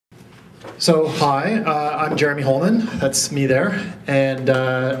So hi, I'm Jeremy Holman, that's me there, and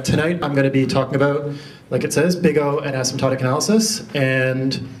tonight I'm going to be talking about, like it says, big O and asymptotic analysis,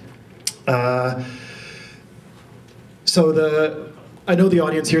 and I know the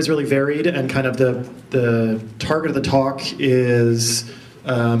audience here is really varied, and kind of the target of the talk is,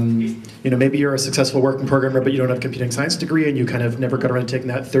 maybe you're a successful working programmer but you don't have a computing science degree and you kind of never got around to taking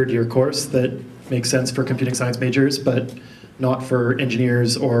that third-year course that makes sense for computing science majors, but not for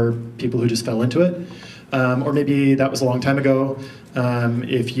engineers or people who just fell into it. Or maybe that was a long time ago.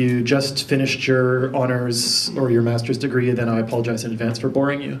 If you just finished your honors or your master's degree, then I apologize in advance for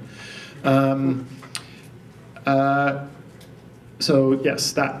boring you. So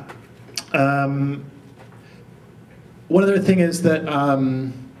yes, that. One other thing is that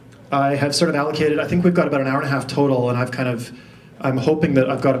I have sort of allocated, I think we've got about an hour and a half total, and I'm hoping that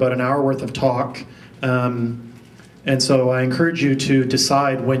I've got about an hour worth of talk. And so I encourage you to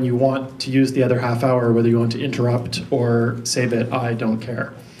decide when you want to use the other half hour, whether you want to interrupt or say that I don't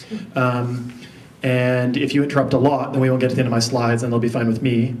care. And if you interrupt a lot, then we won't get to the end of my slides, and they'll be fine with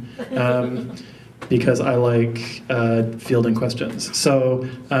me, because I like fielding questions. So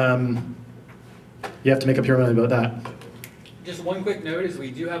you have to make up your mind about that. Just one quick note is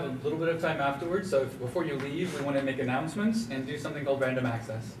we do have a little bit of time afterwards, so before you leave, we want to make announcements and do something called random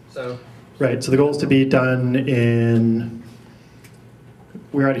access. So. Right, so the goal is to be done in,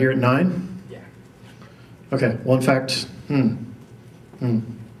 we're out here at 9? Yeah. Okay, well in fact, well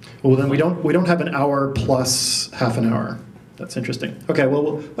then we don't have an hour plus half an hour. That's interesting. Okay,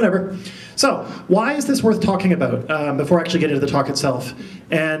 well, whatever. So, why is this worth talking about before I actually get into the talk itself?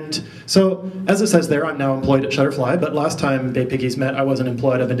 And so, as it says there, I'm now employed at Shutterfly, but last time Bay Piggies met, I wasn't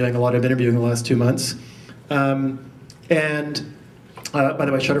employed. I've been doing a lot of interviewing the last 2 months. By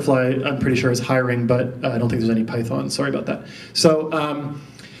the way, Shutterfly, I'm pretty sure, is hiring, but I don't think there's any Python. Sorry about that. So,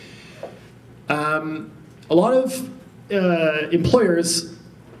 a lot of employers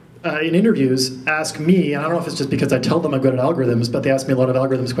in interviews ask me, and I don't know if it's just because I tell them I'm good at algorithms, but they ask me a lot of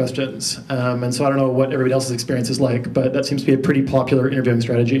algorithms questions. And so I don't know what everybody else's experience is like, but that seems to be a pretty popular interviewing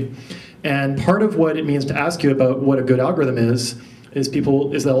strategy. And part of what it means to ask you about what a good algorithm is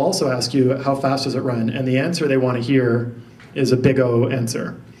they'll also ask you, how fast does it run? And the answer they want to hear is a big O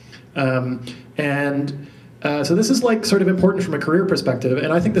answer. So this is like sort of important from a career perspective,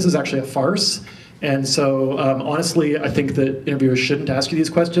 and I think this is actually a farce. And so honestly, I think that interviewers shouldn't ask you these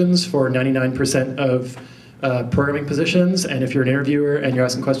questions for 99% of programming positions, and if you're an interviewer and you're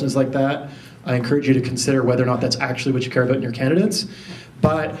asking questions like that, I encourage you to consider whether or not that's actually what you care about in your candidates.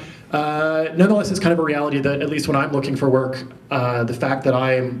 But nonetheless, it's kind of a reality that at least when I'm looking for work, the fact that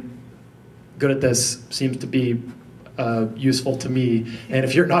I'm good at this seems to be useful to me, and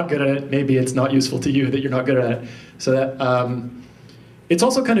if you're not good at it, maybe it's not useful to you that you're not good at it. So that it's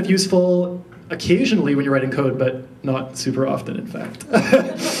also kind of useful occasionally when you're writing code, but not super often, in fact.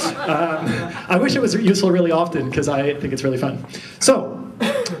 I wish it was useful really often because I think it's really fun. So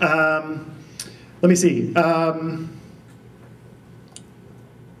let me see.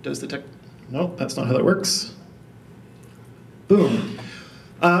 Does the tech? No, that's not how that works. Boom.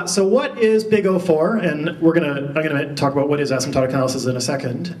 So what is big O for? And I'm gonna talk about what is asymptotic analysis in a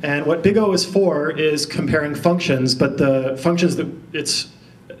second. And what big O is for is comparing functions, but the functions that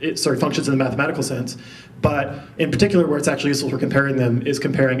functions in the mathematical sense. But in particular, where it's actually useful for comparing them is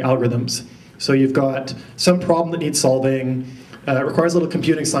comparing algorithms. So you've got some problem that needs solving. It requires a little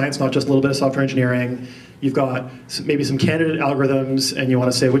computing science, not just a little bit of software engineering. You've got maybe some candidate algorithms, and you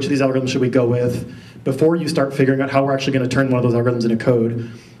want to say which of these algorithms should we go with before you start figuring out how we're actually going to turn one of those algorithms into code.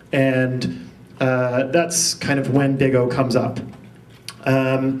 And that's kind of when big O comes up.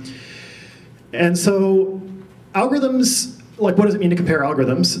 And so algorithms, like, what does it mean to compare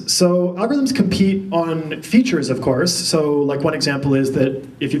algorithms? So algorithms compete on features, of course. So like one example is that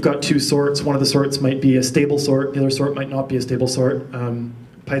if you've got two sorts, one of the sorts might be a stable sort, the other sort might not be a stable sort.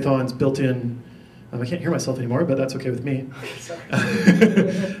 Python's built in, I can't hear myself anymore, but that's okay with me.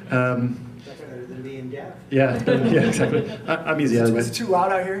 Yeah, exactly. I'm easy either way. Is it too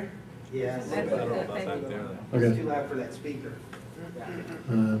loud out here? Yeah, it's a little okay. It's too loud for that speaker.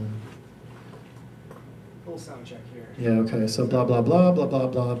 Full sound check here. Yeah, okay, so blah, blah, blah, blah, blah,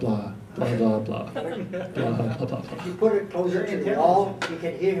 blah, blah, blah, blah, blah, blah, blah. If you put it closer to the wall, he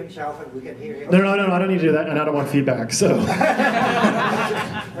can hear himself and we can hear him. No, I don't need to do that, and I don't want feedback, so.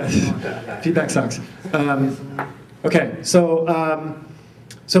 Feedback sucks. Okay, so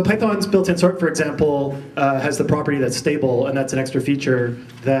Python's built-in sort, for example, has the property that's stable, and that's an extra feature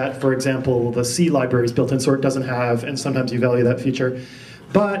that, for example, the C library's built-in sort doesn't have, and sometimes you value that feature.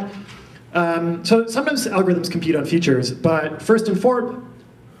 But so sometimes algorithms compete on features, but first and foremost,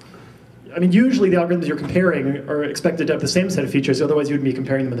 I mean, usually the algorithms you're comparing are expected to have the same set of features, otherwise you wouldn't be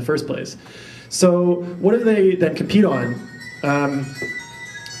comparing them in the first place. So what do they then compete on?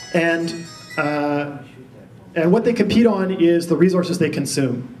 And what they compete on is the resources they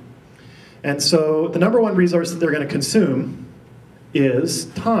consume. And so the number one resource that they're going to consume is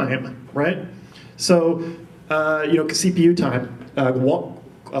time, right? So, CPU time,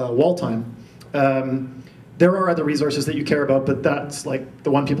 wall time. There are other resources that you care about, but that's like the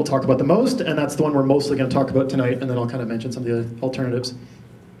one people talk about the most, and that's the one we're mostly going to talk about tonight, and then I'll kind of mention some of the other alternatives.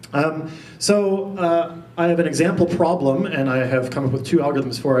 I have an example problem, and I have come up with 2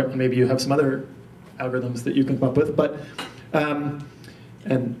 algorithms for it, and maybe you have some other algorithms that you can come up with, but,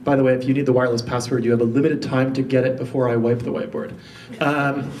 and by the way, if you need the wireless password, you have a limited time to get it before I wipe the whiteboard.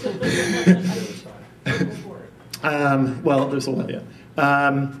 Well, there's a lot, yeah.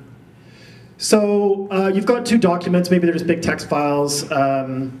 You've got 2 documents, maybe they're just big text files.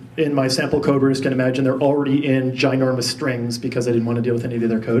 In my sample code, we're just going to imagine they're already in ginormous strings because I didn't want to deal with any of the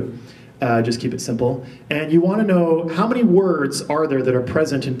other code. Just keep it simple. And you want to know how many words are there that are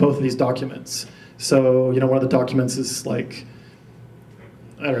present in both of these documents. So, one of the documents is like,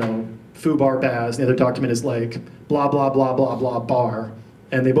 I don't know, foo bar baz. The other document is like blah, blah, blah, blah, blah, bar.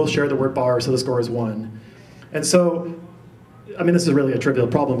 And they both share the word bar, so the score is 1. And so, I mean, this is really a trivial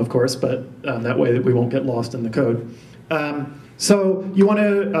problem, of course, but that way that we won't get lost in the code. So you want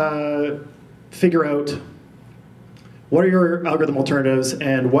to figure out what are your algorithm alternatives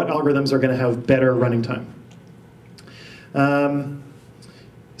and what algorithms are going to have better running time.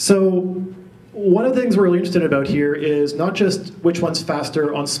 So one of the things we're really interested about here is not just which one's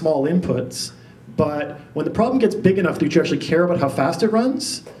faster on small inputs, but when the problem gets big enough that you actually care about how fast it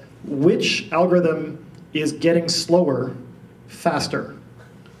runs, which algorithm is getting slower faster.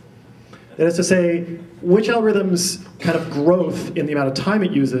 That is to say, which algorithm's kind of growth in the amount of time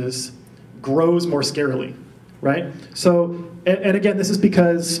it uses grows more scarily, right? So, and again, this is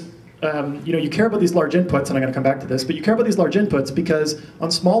because you care about these large inputs, and I'm going to come back to this, but you care about these large inputs because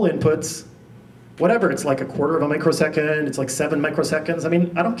on small inputs, whatever, it's like a quarter of a microsecond, it's like 7 microseconds. I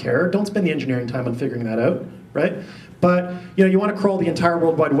mean, I don't care. Don't spend the engineering time on figuring that out, right? But you want to crawl the entire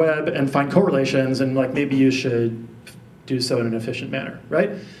World Wide Web and find correlations, and like maybe you should do so in an efficient manner,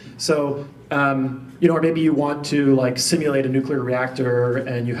 right? So, or maybe you want to like simulate a nuclear reactor,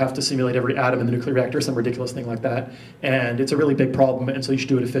 and you have to simulate every atom in the nuclear reactor, some ridiculous thing like that, and it's a really big problem, and so you should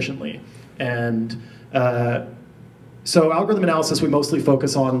do it efficiently. And so algorithm analysis, we mostly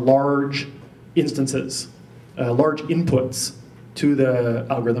focus on large instances, large inputs to the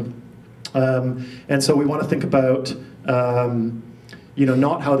algorithm. And so we want to think about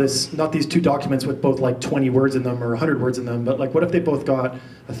not these 2 documents with both like 20 words in them or 100 words in them, but like what if they both got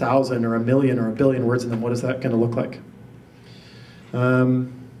 1,000 or 1,000,000 or 1,000,000,000 words in them? What is that going to look like?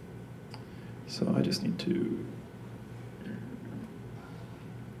 So I just need to...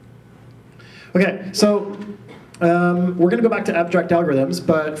 Okay, so we're going to go back to abstract algorithms,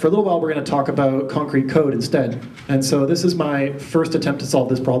 but for a little while we're going to talk about concrete code instead. And so this is my first attempt to solve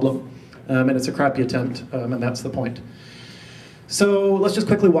this problem, and it's a crappy attempt, and that's the point. So let's just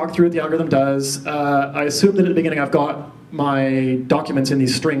quickly walk through what the algorithm does. I assume that at the beginning I've got my documents in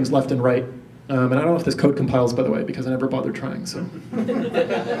these strings left and right. And I don't know if this code compiles, by the way, because I never bothered trying. So,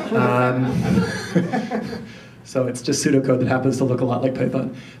 so it's just pseudocode that happens to look a lot like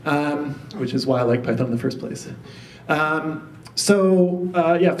Python, which is why I like Python in the first place. First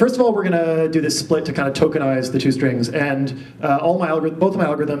of all, we're going to do this split to kind of tokenize the 2 strings. And both of my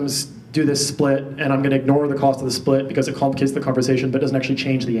algorithms do this split, and I'm going to ignore the cost of the split because it complicates the conversation, but doesn't actually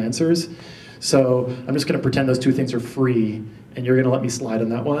change the answers. So I'm just going to pretend those 2 things are free, and you're going to let me slide on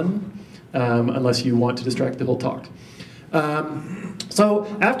that one, unless you want to distract the whole talk. So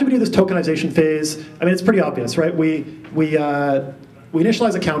after we do this tokenization phase, I mean, it's pretty obvious, right? We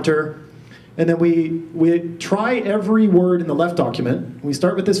initialize a counter, and then we try every word in the left document. We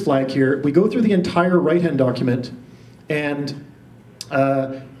start with this flag here. We go through the entire right-hand document, and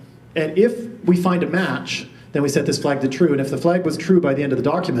if we find a match, then we set this flag to true. And if the flag was true by the end of the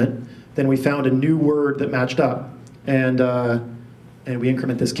document, then we found a new word that matched up. And we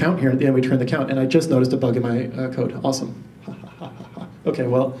increment this count here, and at the end we turn the count. And I just noticed a bug in my code. Awesome. Okay,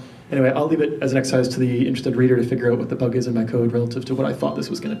 well, anyway, I'll leave it as an exercise to the interested reader to figure out what the bug is in my code relative to what I thought this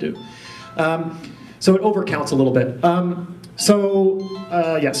was going to do. So it overcounts a little bit.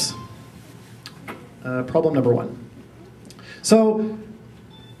 Yes. Problem number 1. So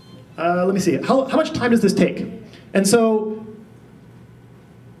let me see. How much time does this take? And so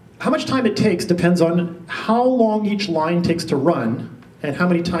how much time it takes depends on how long each line takes to run and how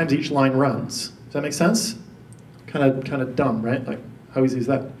many times each line runs. Does that make sense? Kind of dumb, right? Like, how easy is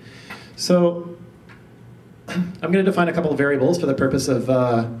that? So I'm going to define a couple of variables for the purpose of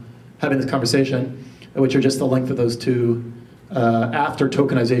having this conversation, which are just the length of those two after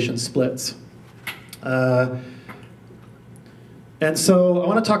tokenization splits. And so I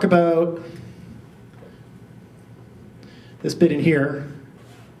want to talk about this bit in here.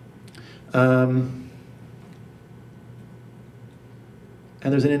 And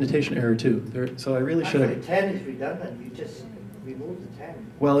there's an indentation error too. So I really should have... Actually, 10 is redundant. You just remove the 10.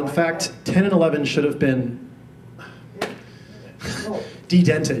 Well, in fact, 10 and 11 should have been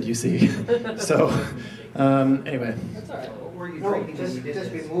dedented, you see. So, anyway. That's all right. No, just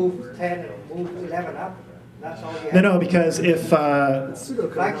remove 10 and move 11 up. That's all you have. No, because if... Flags to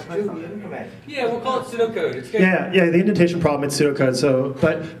be implemented. Yeah, we'll call it pseudocode. It's good. Yeah, the indentation problem, it's pseudocode. So,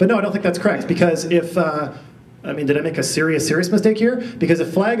 but no, I don't think that's correct, because if... I mean, did I make a serious mistake here? Because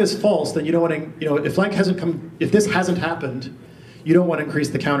if flag is false, then you don't want to, if flag hasn't come, if this hasn't happened, you don't want to increase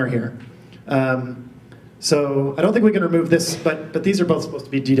the counter here. So I don't think we can remove this, but these are both supposed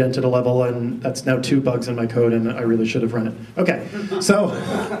to be dedented a level, and that's now 2 bugs in my code, and I really should have run it. Okay, so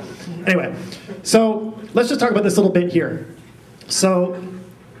anyway, so let's just talk about this little bit here. So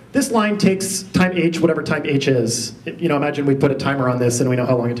this line takes time h, whatever time h is. Imagine we put a timer on this and we know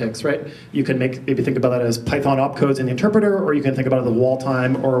how long it takes, right? You can maybe think about that as Python opcodes in the interpreter, or you can think about it as wall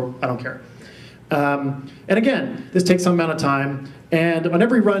time, or I don't care. And again, this takes some amount of time, and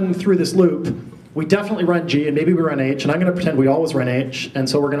whenever we run through this loop, we definitely run G, and maybe we run H, and I'm going to pretend we always run H, and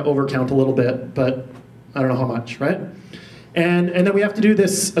so we're going to overcount a little bit, but I don't know how much, right? And then we have to do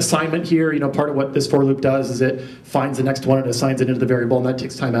this assignment here. Part of what this for loop does is it finds the next one and assigns it into the variable, and that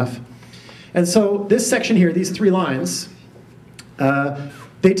takes time f. And so this section here, these 3 lines,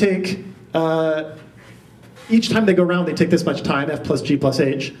 they take, each time they go around, they take this much time, f plus g plus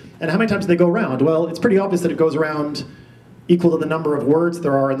h. And how many times do they go around? Well, it's pretty obvious that it goes around equal to the number of words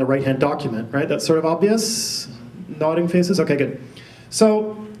there are in the right-hand document, right? That's sort of obvious? Nodding faces? Okay, good.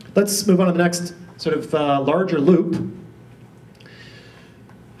 So let's move on to the next sort of larger loop.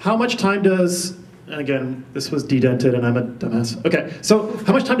 How much time does, and again, this was dedented and I'm a dumbass. Okay, so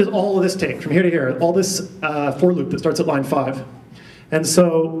how much time does all of this take from here to here? All this for loop that starts at line 5. And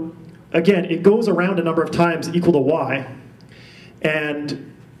so, again, it goes around a number of times equal to y.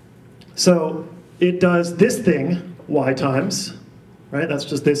 And so it does this thing, y times, right? That's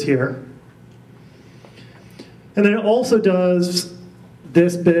just this here. And then it also does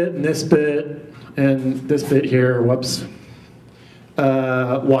this bit and this bit and this bit here, whoops.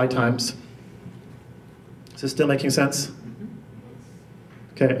 Y times. Is this still making sense?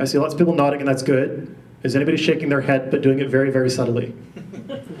 Okay, I see lots of people nodding, and that's good. Is anybody shaking their head but doing it very, very subtly?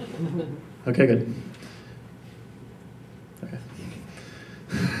 Okay, good. Okay.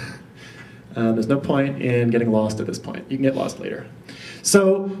 There's no point in getting lost at this point. You can get lost later.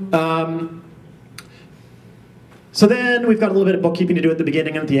 So, so then we've got a little bit of bookkeeping to do at the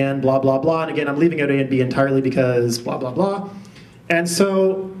beginning and at the end, blah, blah, blah. And again, I'm leaving out A and B entirely because blah, blah, blah. And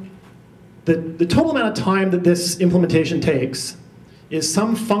so the total amount of time that this implementation takes is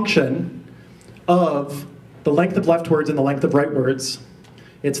some function of the length of left words and the length of right words.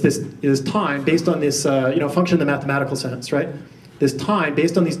 It is time based on this function in the mathematical sense, right? This time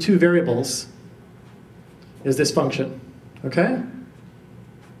based on these 2 variables is this function, okay?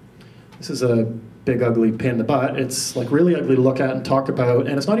 This is a big ugly pain in the butt. It's like really ugly to look at and talk about,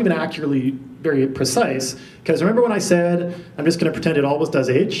 and it's not even accurately very precise, because remember when I said I'm just going to pretend it always does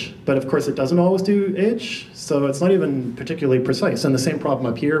h, but of course it doesn't always do h, so it's not even particularly precise. And the same problem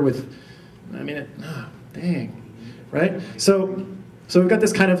up here with, dang, right? So we've got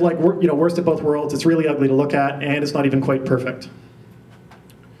this kind of like worst of both worlds. It's really ugly to look at, and it's not even quite perfect.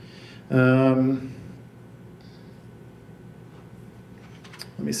 Let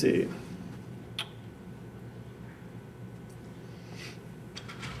me see.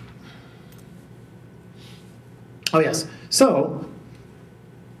 Oh yes, so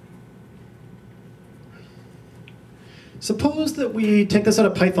suppose that we take this out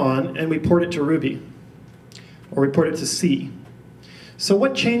of Python and we port it to Ruby, or we port it to C. So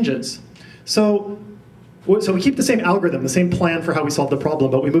what changes? So we keep the same algorithm, the same plan for how we solve the problem,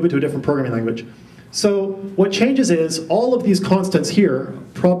 but we move it to a different programming language. So what changes is all of these constants here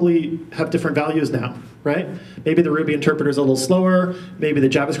probably have different values now, right? Maybe the Ruby interpreter is a little slower, maybe the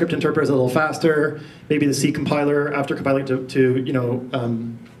JavaScript interpreter is a little faster, maybe the C compiler, after compiling to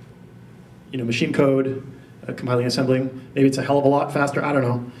machine code, compiling and assembling, maybe it's a hell of a lot faster, I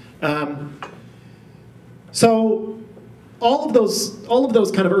don't know. So all of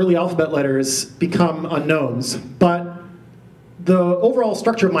those kind of early alphabet letters become unknowns, but the overall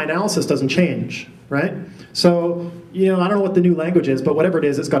structure of my analysis doesn't change, right? So, I don't know what the new language is, but whatever it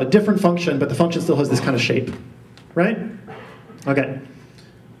is, it's got a different function, but the function still has this kind of shape, right? Okay.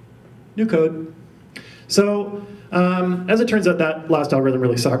 New code. So, as it turns out, that last algorithm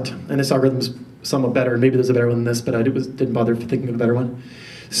really sucked, and this algorithm's somewhat better. Maybe there's a better one than this, but I didn't bother thinking of a better one.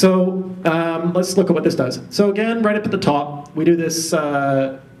 So, let's look at what this does. So again, right up at the top, we do this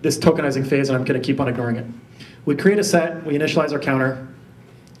tokenizing phase, and I'm going to keep on ignoring it. We create a set, we initialize our counter,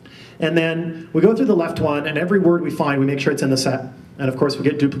 and then we go through the left one, and every word we find, we make sure it's in the set. And of course, we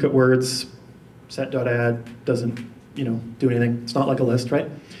get duplicate words. Set.add doesn't, do anything. It's not like a list, right?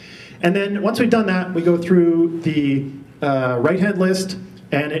 And then once we've done that, we go through the right-hand list,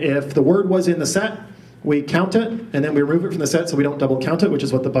 and if the word was in the set, we count it, and then we remove it from the set so we don't double count it, which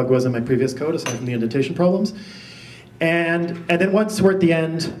is what the bug was in my previous code, aside from the indentation problems. And then once we're at the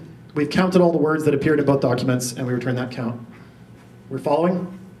end, we've counted all the words that appeared in both documents, and we return that count. We're following?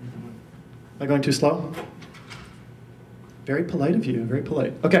 Am I going too slow? Very polite of you, very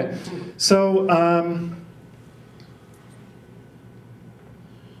polite. Okay, so I'm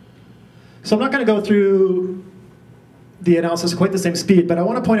not going to go through the analysis at quite the same speed, but I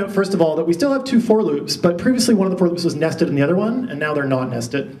want to point out, first of all, that we still have 2 for loops, but previously one of the for loops was nested in the other one, and now they're not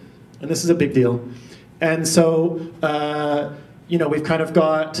nested. And this is a big deal. And so, we've kind of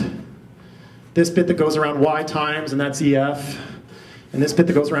got this bit that goes around y times, and that's EF, and this bit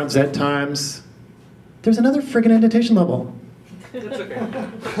that goes around z times. There's another friggin' indentation level. That's okay.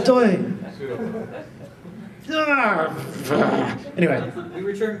 Doy. Anyway. We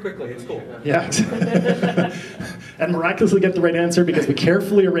return quickly, it's cool. Yeah. And miraculously get the right answer because we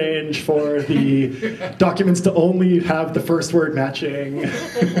carefully arrange for the documents to only have the first word matching.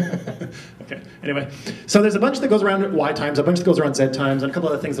 Okay, anyway. So there's a bunch that goes around y times, a bunch that goes around z times, and a couple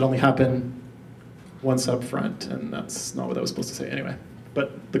other things that only happen once up front, and that's not what I was supposed to say anyway.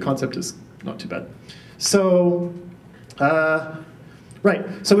 But the concept is not too bad. So, right,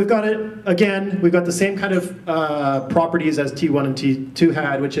 so we've got it, again, we've got the same kind of properties as T1 and T2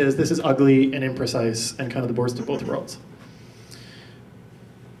 had, which is this is ugly and imprecise and kind of the worst of both worlds.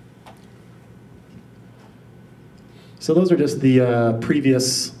 So those are just the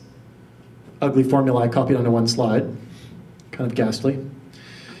previous ugly formulae copied onto one slide, kind of ghastly.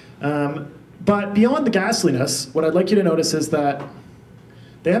 But beyond the ghastliness, what I'd like you to notice is that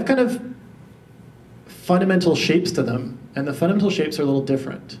they have kind of fundamental shapes to them, and the fundamental shapes are a little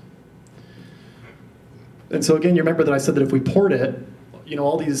different. And so again, you remember that I said that if we port it,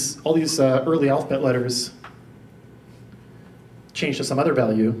 all these early alphabet letters change to some other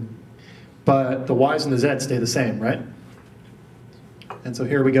value, but the y's and the z's stay the same, right? And so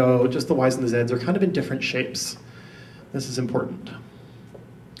here we go, just the y's and the z's are kind of in different shapes. This is important.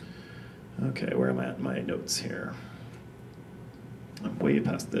 Okay, where am I at in my notes here? I'm way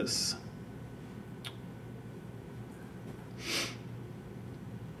past this.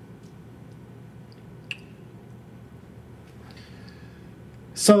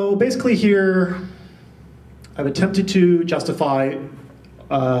 So basically here, I've attempted to justify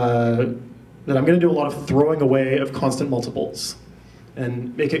that I'm going to do a lot of throwing away of constant multiples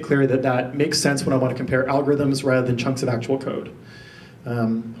and make it clear that that makes sense when I want to compare algorithms rather than chunks of actual code.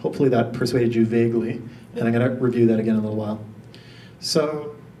 Hopefully that persuaded you vaguely, and I'm going to review that again in a little while.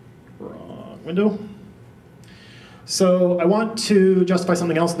 So, wrong window. So I want to justify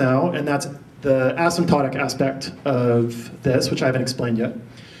something else now, and that's the asymptotic aspect of this, which I haven't explained yet.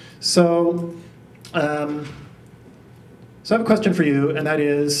 So, so I have a question for you, and that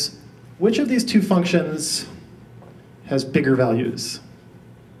is, which of these 2 functions has bigger values?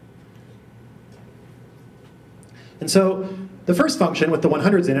 And so the first function with the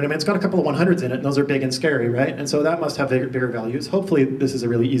 100s in it, I mean, it's got a couple of 100s in it, and those are big and scary, right? And so that must have bigger values. Hopefully this is a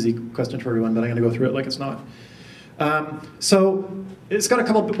really easy question for everyone, but I'm going to go through it like it's not. So it's got a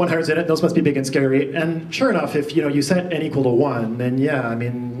couple of 100s in it, those must be big and scary. And sure enough, if you set n equal to 1, then yeah, I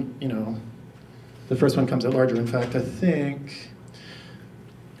mean, the first one comes out larger. In fact, I think,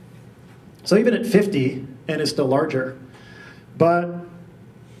 so even at 50, n is still larger. But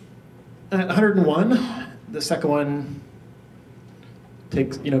at 101, the second one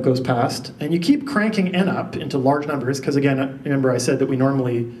goes past, and you keep cranking n up into large numbers, because again, remember I said that we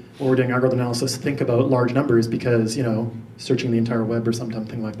normally, when we're doing algorithm analysis, think about large numbers because, searching the entire web or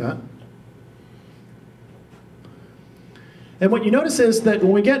something like that. And what you notice is that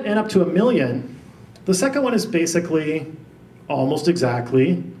when we get n up to 1,000,000, the second one is basically almost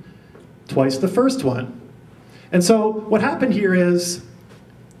exactly twice the first one. And so what happened here is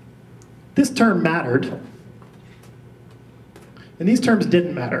this term mattered, and these terms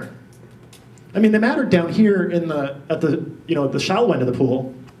didn't matter. I mean, they mattered down here at the shallow end of the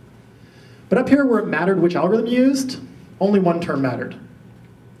pool. But up here where it mattered which algorithm you used, only one term mattered.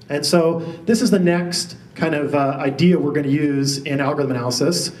 And so this is the next kind of idea we're going to use in algorithm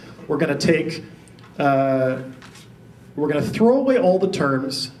analysis. We're going to throw away all the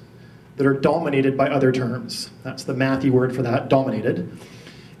terms that are dominated by other terms. That's the mathy word for that, dominated.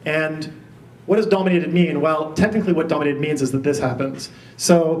 And what does dominated mean? Well, technically what dominated means is that this happens.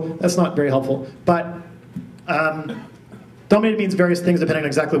 So that's not very helpful. But dominated means various things depending on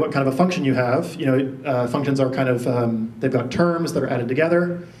exactly what kind of a function you have. Functions are kind of, they've got terms that are added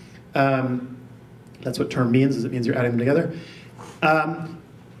together. That's what term means, is it means you're adding them together.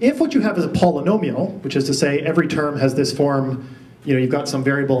 If what you have is a polynomial, which is to say every term has this form, you've got some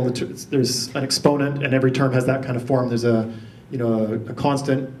variable, and there's an exponent, and every term has that kind of form. There's a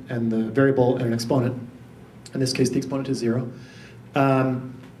constant, and the variable, and an exponent. In this case, the exponent is 0.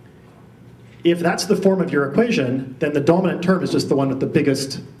 If that's the form of your equation, then the dominant term is just the one with the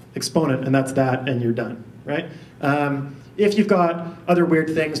biggest exponent, and that's that, and you're done, right? If you've got other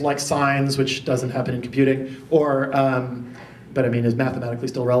weird things like signs, which doesn't happen in computing, or, but I mean is mathematically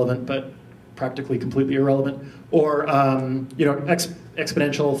still relevant, but practically completely irrelevant, or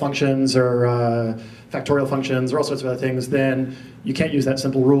exponential functions or factorial functions or all sorts of other things, then you can't use that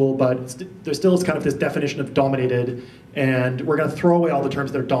simple rule, but there still is kind of this definition of dominated, and we're going to throw away all the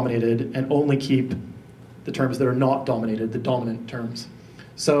terms that are dominated and only keep the terms that are not dominated, the dominant terms.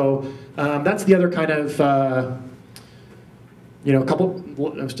 So that's the other kind of, it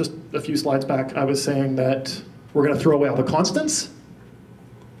was just a few slides back, I was saying that we're going to throw away all the constants,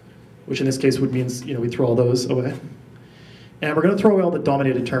 which in this case would mean we throw all those away. And we're going to throw away all the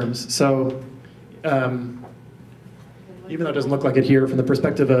dominated terms. So even though it doesn't look like it here, from the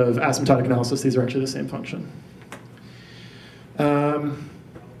perspective of asymptotic analysis, these are actually the same function.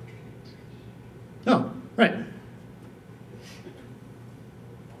 Oh, right.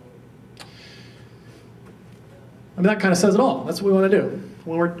 I mean, that kind of says it all. That's what we want to do.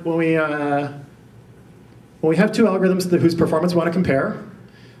 When we have two algorithms whose performance we want to compare,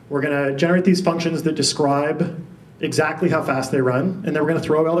 we're going to generate these functions that describe exactly how fast they run, and then we're going to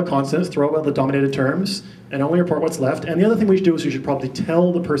throw away all the constants, throw away all the dominated terms, and only report what's left. And the other thing we should do is we should probably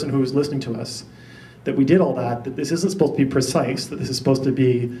tell the person who's listening to us that we did all that this isn't supposed to be precise, that this is supposed to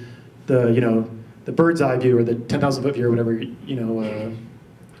be the bird's eye view or the 10,000 foot view or whatever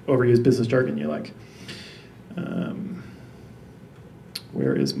overused business jargon you like.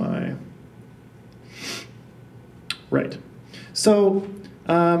 Where is my... Right. So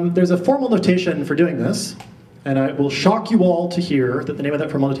there's a formal notation for doing this, and I will shock you all to hear that the name of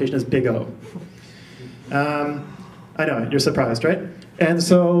that formal notation is big O. I know, you're surprised, right? And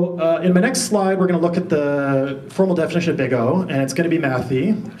so in my next slide, we're going to look at the formal definition of big O, and it's going to be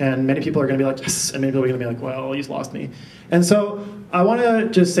mathy, and many people are going to be like, yes, and many people are going to be like, well, he's lost me. And so I want to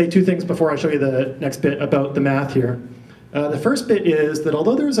just say two things before I show you the next bit about the math here. The first bit is that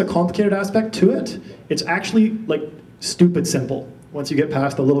although there's a complicated aspect to it, it's actually like stupid simple once you get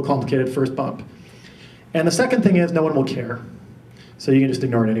past the little complicated first bump. And the second thing is no one will care. So you can just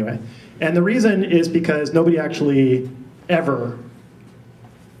ignore it anyway. And the reason is because nobody actually ever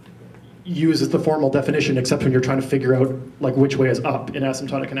uses the formal definition except when you're trying to figure out like which way is up in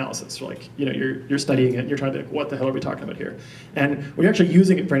asymptotic analysis. So, like, you're studying it and you're trying to be like, what the hell are we talking about here? And when you're actually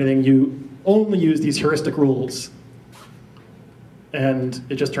using it for anything, you only use these heuristic rules. And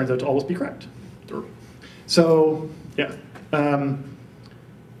it just turns out to always be correct. So, yeah.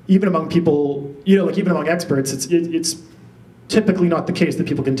 Even among people, even among experts, it's typically not the case that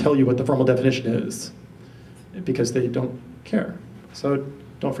people can tell you what the formal definition is because they don't care. So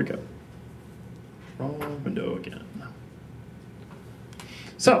don't freak out. Wrong window again.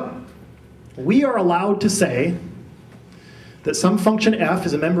 So we are allowed to say that some function f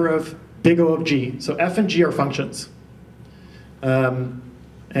is a member of big O of g. So f and g are functions. And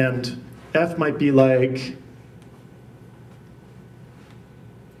f might be like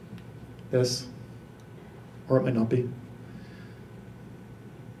this, or it might not be.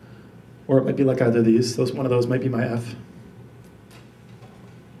 Or it might be like either of these. One of those might be my f.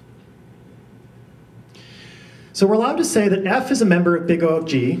 So we're allowed to say that f is a member of big O of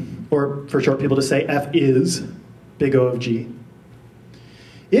g, or for short people to say f is big O of g.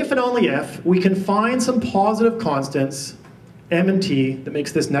 If and only if we can find some positive constants, m and t, that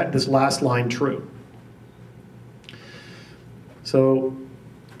makes this last line true. So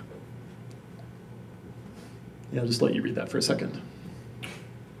yeah, I'll just let you read that for a second.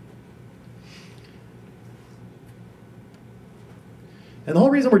 And the whole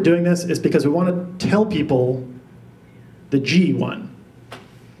reason we're doing this is because we want to tell people the G one.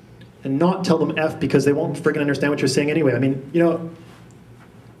 and not tell them F because they won't friggin' understand what you're saying anyway. I mean, you know,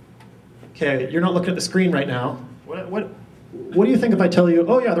 okay, you're not looking at the screen right now. What do you think if I tell you,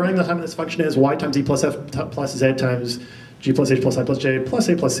 oh yeah, the running time of this function is y times e plus f plus z times g plus h plus I plus j plus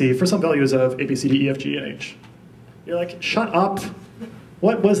a plus c for some values of a, b, c, d, e, f, g, and h. You're like, shut up.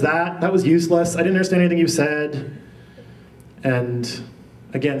 What was that? That was useless. I didn't understand anything you said. And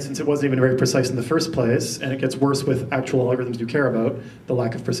again, since it wasn't even very precise in the first place, and it gets worse with actual algorithms you care about, the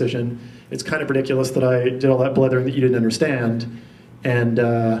lack of precision, it's kind of ridiculous that I did all that blethering that you didn't understand,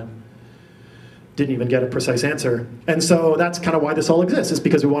 and didn't even get a precise answer. And so that's kind of why this all exists, is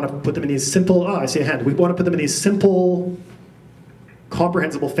because we want to put them in these simple, I see a hand, we want to put them in these simple,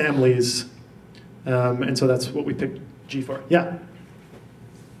 comprehensible families, and so that's what we picked G for. Yeah?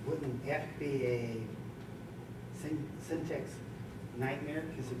 Wouldn't F be a syntax nightmare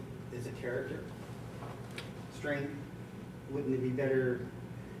because it's a character string? Wouldn't it be better,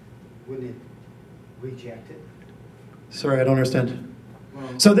 wouldn't it reject it? Sorry, I don't understand.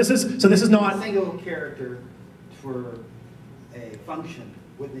 Well, So this is not a single character for a function,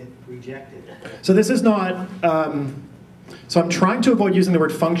 wouldn't it reject it? So this is not, so I'm trying to avoid using the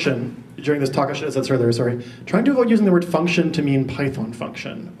word function during this talk. I should have said earlier, sorry. Trying to avoid using the word function to mean Python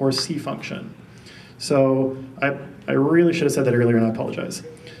function or C function. So I really should have said that earlier, and I apologize.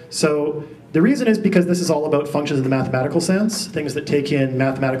 So the reason is because this is all about functions in the mathematical sense, things that take in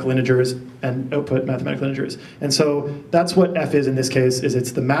mathematical integers and output mathematical integers. And so that's what F is in this case, is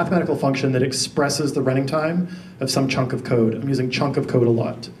it's the mathematical function that expresses the running time of some chunk of code. I'm using chunk of code a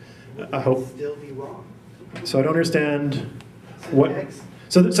lot. I hope. Still be wrong. So I don't understand what.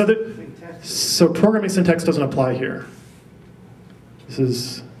 Syntax. So programming syntax doesn't apply here. This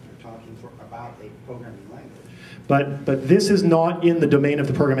is. We're talking about a programming language. But this is not in the domain of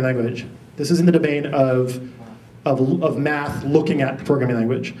the programming language. This is in the domain of math looking at the programming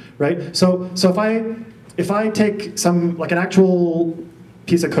language, right? So if I take some like an actual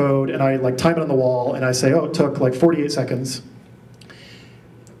piece of code and I like time it on the wall and I say, oh, it took like 48 seconds.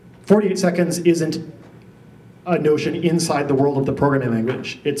 48 seconds isn't a notion inside the world of the programming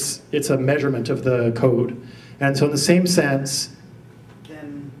language. It's a measurement of the code. And so in the same sense,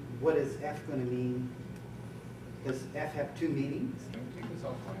 Then what is F going to mean? Does F have two meanings?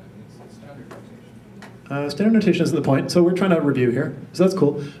 standard notation isn't the point, so we're trying to review here. So that's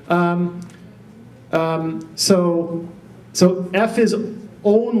cool. So F is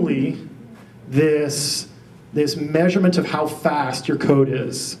only this measurement of how fast your code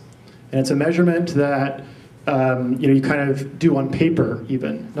is. And it's a measurement that you kind of do on paper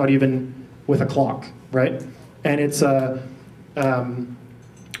even, not even with a clock, right? And it's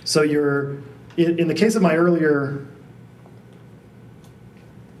so you're, in the case of my earlier,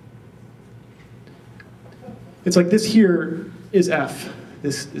 it's like this here is F,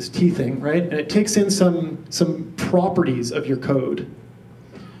 this T thing, right? And it takes in some properties of your code.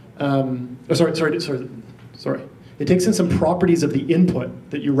 Sorry. It takes in some properties of the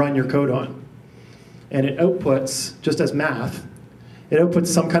input that you run your code on. And it outputs, just as math, it outputs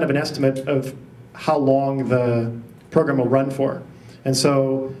some kind of an estimate of how long the program will run for. And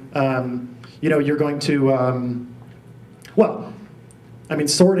so, you're going to,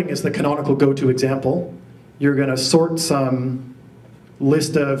 sorting is the canonical go-to example. You're going to sort some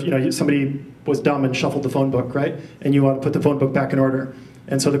list of, somebody was dumb and shuffled the phone book, right? And you want to put the phone book back in order.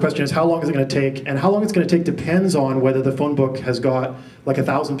 And so the question is, how long is it going to take? And how long it's going to take depends on whether the phone book has got like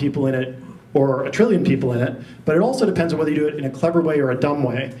 1,000 people in it or 1 trillion people in it. But it also depends on whether you do it in a clever way or a dumb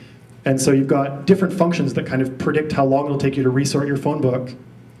way. And so you've got different functions that kind of predict how long it'll take you to resort your phone book.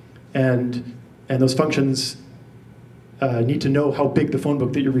 And those functions need to know how big the phone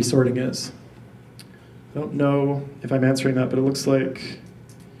book that you're resorting is. I don't know if I'm answering that, but it looks like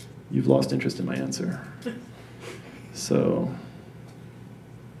you've lost interest in my answer. So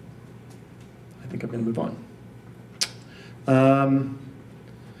I think I'm going to move on.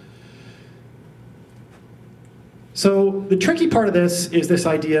 So the tricky part of this is this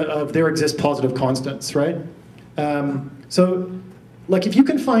idea of there exist positive constants, right? So like if you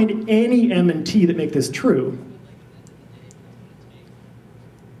can find any m and t that make this true,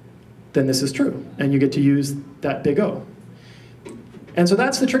 then this is true, and you get to use that big O. And so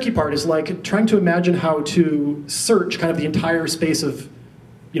that's the tricky part, is like trying to imagine how to search kind of the entire space of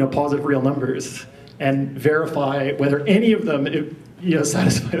positive real numbers and verify whether any of them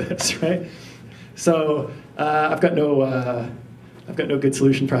satisfy this, right? So I've got no good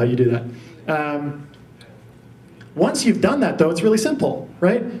solution for how you do that. Once you've done that, though, it's really simple,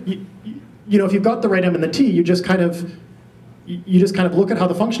 right? If you've got the right m and the t, you just kind of look at how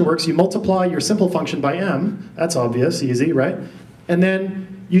the function works. You multiply your simple function by m. That's obvious, easy, right? And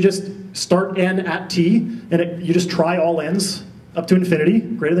then you just start n at t, and you just try all n's up to infinity,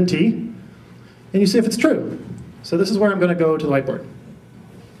 greater than t, and you see if it's true. So this is where I'm going to go to the whiteboard.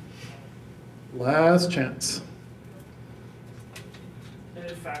 Last chance. And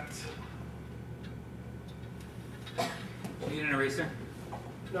in fact, You need an eraser?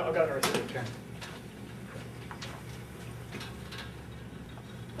 no, I've got it right here. Okay.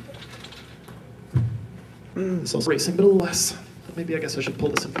 This is racing, but a little less. Maybe I guess I should pull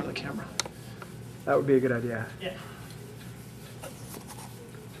this in front of the camera. That would be a good idea. Yeah.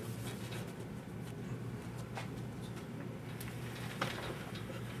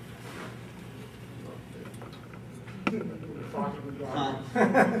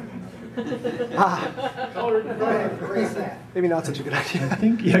 Go ahead, erase that. Maybe not such a good idea. I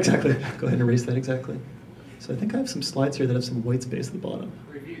think, yeah, exactly. Go ahead and erase that exactly. So I think I have some slides here that have some white space at the bottom.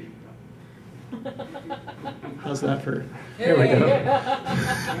 Review. How's that for? Here we go.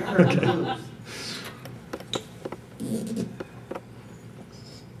 Okay.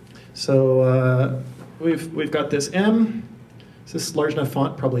 So we've got this M. Is this large enough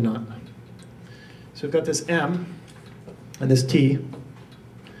font? Probably not. So we've got this M and this T.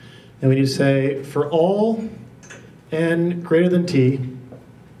 And we need to say, for all n greater than T,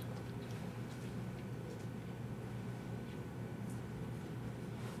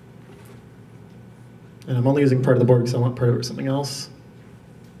 and I'm only using part of the board because I want part of it for something else.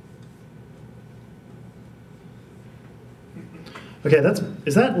 Okay,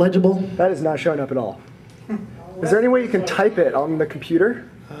 is that legible? That is not showing up at all. Is there any way you can type it on the computer?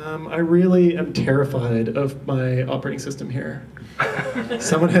 I really am terrified of my operating system here.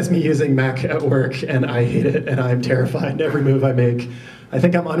 Someone has me using Mac at work, and I hate it, and I'm terrified every move I make. I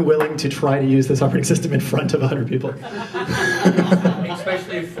think I'm unwilling to try to use this operating system in front of 100 people.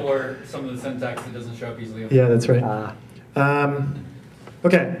 Especially for some of the syntax that doesn't show up easily. Yeah, that's right.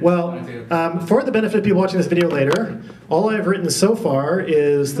 Okay, well, for the benefit of people watching this video later, all I've written so far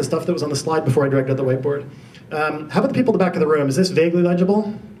is the stuff that was on the slide before I directed at the whiteboard. How about the people at the back of the room? Is this vaguely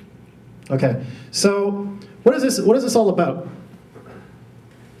legible? Okay, so what is this all about?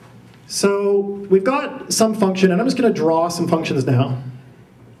 So we've got some function, and I'm just going to draw some functions now.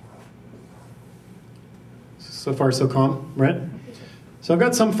 So far, so calm, right? So I've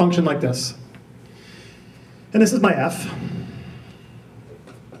got some function like this. And this is my f.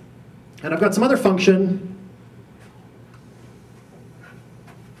 And I've got some other function.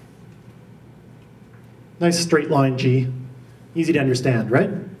 Nice straight line g. Easy to understand, right?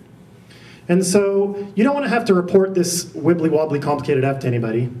 And so you don't want to have to report this wibbly-wobbly complicated f to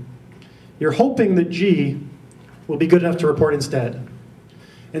anybody. You're hoping that g will be good enough to report instead.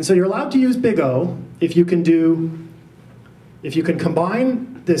 And so you're allowed to use big O if you can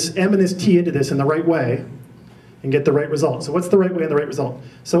combine this m and this t into this in the right way and get the right result. So what's the right way and the right result?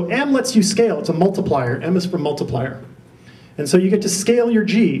 So m lets you scale. It's a multiplier. M is for multiplier. And so you get to scale your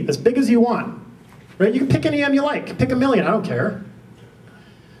g as big as you want. Right? You can pick any m you like. Pick 1,000,000. I don't care.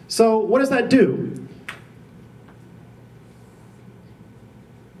 So what does that do?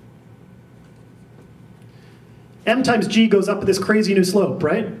 M times g goes up with this crazy new slope,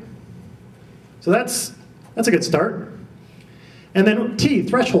 right? So that's a good start. And then t,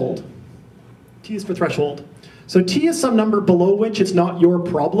 threshold. T is for threshold. So t is some number below which it's not your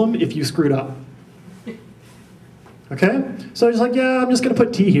problem if you screwed up. Okay? So I'm just like, yeah, I'm just going to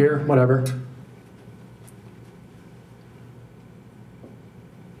put t here, whatever.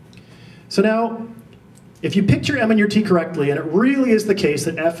 So now, if you picked your m and your t correctly, and it really is the case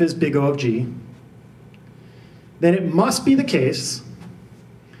that f is big O of g, then it must be the case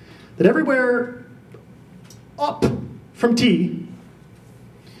that everywhere up from t,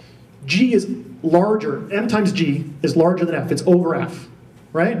 g is larger, m times g is larger than f, it's over f,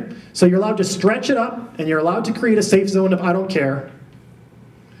 right? So you're allowed to stretch it up, and you're allowed to create a safe zone of I don't care,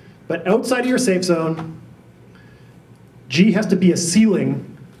 but outside of your safe zone, g has to be a ceiling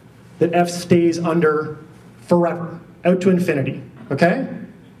that f stays under forever, out to infinity, okay?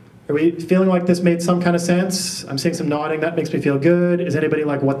 Are we feeling like this made some kind of sense? I'm seeing some nodding, that makes me feel good. Is anybody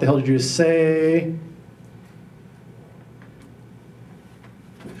like, what the hell did you just say?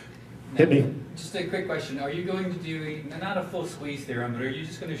 Hit me. Just a quick question. Are you going to do, not a full squeeze theorem, but are you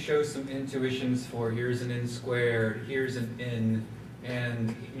just going to show some intuitions for here's an n squared, here's an n,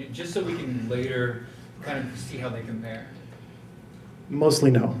 and just so we can later kind of see how they compare?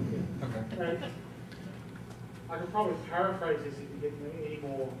 Mostly no. Okay. I could probably paraphrase this if you get any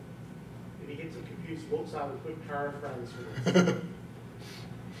more, if you get some confused looks, I would put paraphrase for this.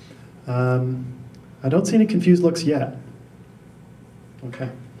 I don't see any confused looks yet. Okay.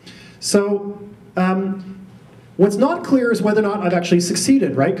 So What's not clear is whether or not I've actually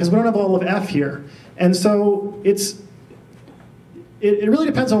succeeded, right? Because we don't have all of f here. And so it really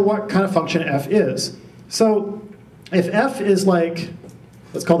depends on what kind of function f is. So if f is like,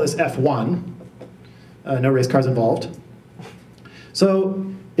 let's call this f1, no race cars involved. So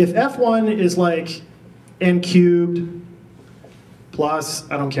if f1 is like n cubed plus,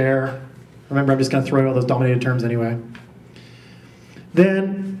 I don't care, remember I'm just going to throw in all those dominated terms anyway,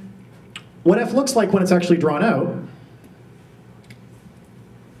 then what f looks like when it's actually drawn out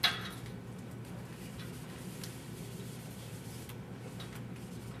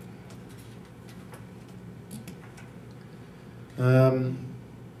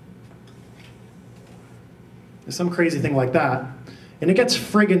is some crazy thing like that. And it gets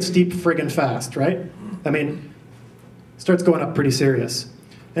friggin' steep friggin' fast, right? I mean, it starts going up pretty serious.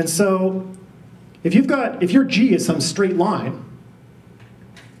 And so if your G is some straight line,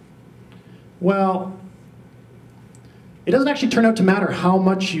 well, it doesn't actually turn out to matter how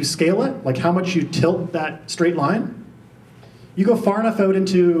much you scale it, like how much you tilt that straight line. You go far enough out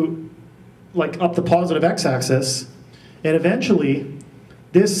into, like up the positive x-axis, and eventually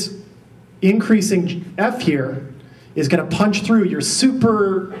this increasing f here is going to punch through your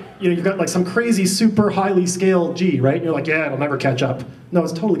super, you've got like some crazy super highly scaled G, right? And you're like, yeah, it'll never catch up. No,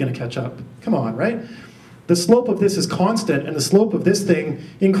 it's totally going to catch up. Come on, right? The slope of this is constant, and the slope of this thing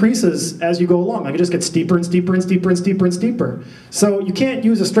increases as you go along. Like it just gets steeper and steeper and steeper and steeper and steeper. So you can't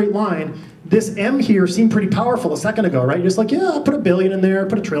use a straight line. This m here seemed pretty powerful a second ago, right? You're just like, yeah, I'll put a billion in there,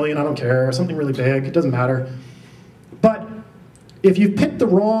 put a trillion, I don't care, something really big, it doesn't matter. But if you pick the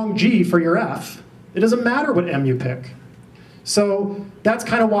wrong G for your f, it doesn't matter what m you pick. So that's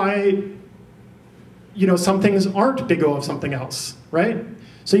kind of why some things aren't big O of something else, right?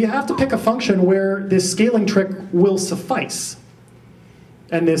 So you have to pick a function where this scaling trick will suffice.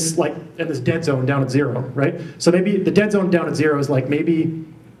 And this dead zone down at 0, right? So maybe the dead zone down at 0 is like maybe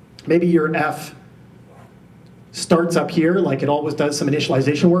your f starts up here, like it always does some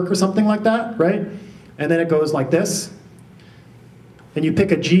initialization work or something like that, right? And then it goes like this. And you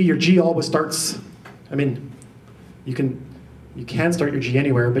pick a G, your G always starts, I mean, you can start your G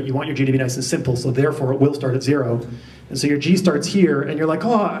anywhere, but you want your G to be nice and simple, so therefore it will start at 0. And so your G starts here, and you're like,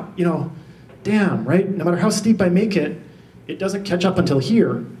 oh, damn, right? No matter how steep I make it, it doesn't catch up until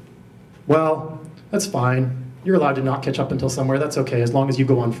here. Well, that's fine. You're allowed to not catch up until somewhere. That's okay, as long as you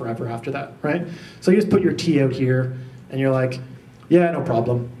go on forever after that, right? So you just put your T out here, and you're like, yeah, no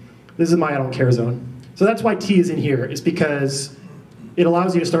problem. This is my I don't care zone. So that's why T is in here, is because it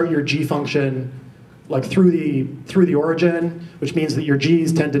allows you to start your G function like through the origin, which means that your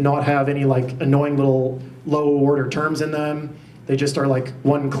G's tend to not have any like annoying little low order terms in them. They just are like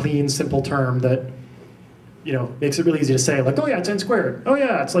one clean, simple term that makes it really easy to say, like, oh yeah, it's n squared. Oh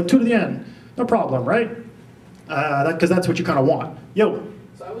yeah, it's like 2 to the n. No problem, right? Because that's what you kind of want. Yo.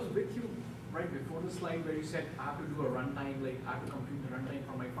 So I was with you right before the slide where you said I have to do a runtime, like I have to compute the runtime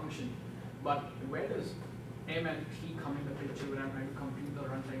for my function. But where does m and t come in the picture when I'm trying to compute the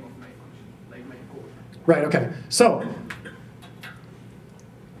runtime of my function, like my code? Right, okay. So,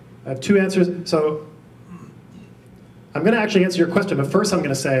 I have 2 answers. So, I'm going to actually answer your question, but first I'm going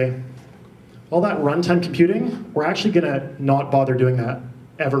to say, all that runtime computing, we're actually going to not bother doing that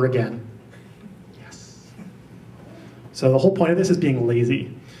ever again. Yes. So the whole point of this is being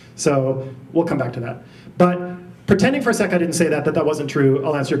lazy. So, we'll come back to that. But pretending for a sec I didn't say that wasn't true,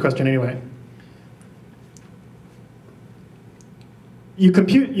 I'll answer your question anyway.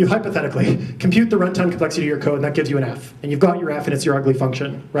 You hypothetically compute the runtime complexity of your code, and that gives you an f. And you've got your f, and it's your ugly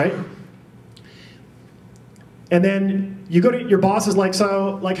function, right? And then you go to your boss is like,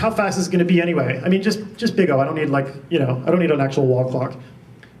 so like how fast is it going to be anyway? I mean, just big O. I don't need like I don't need an actual wall clock.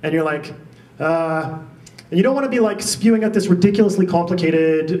 And you're like, and you don't want to be like spewing out this ridiculously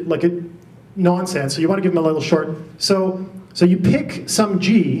complicated like nonsense. So you want to give them a little short. So you pick some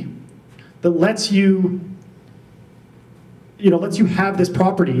G that lets you have this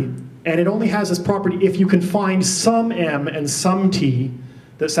property, and it only has this property if you can find some m and some t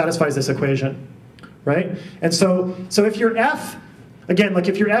that satisfies this equation, right? And so if your f, again, like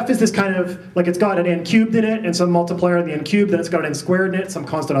if your f is this kind of, like it's got an n cubed in it and some multiplier on the n cubed, then it's got an n squared in it, some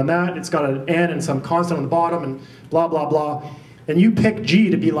constant on that, it's got an n and some constant on the bottom, and blah, blah, blah, and you pick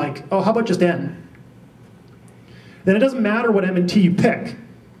G to be like, oh, how about just n? Then it doesn't matter what m and t you pick,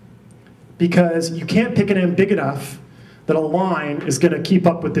 because you can't pick an m big enough that a line is going to keep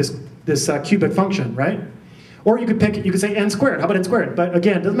up with this cubic function, right? Or you could say n squared. How about n squared? But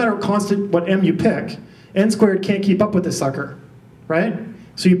again, it doesn't matter what m you pick. N squared can't keep up with this sucker, right?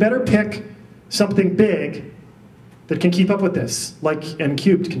 So you better pick something big that can keep up with this, like n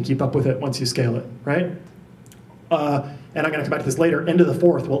cubed can keep up with it once you scale it, right? and I'm going to come back to this later, n to the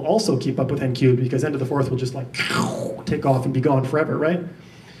fourth will also keep up with n cubed, because n to the fourth will just like take off and be gone forever, right?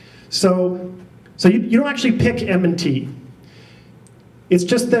 So you don't actually pick m and t. It's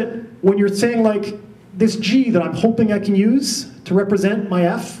just that when you're saying like this g that I'm hoping I can use to represent my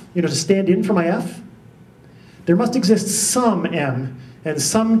f, to stand in for my f, there must exist some m and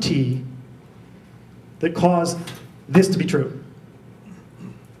some t that cause this to be true.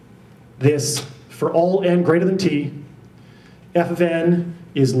 This, for all n greater than t, f of n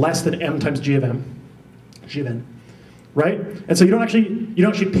is less than m times g of n, right? And so you don't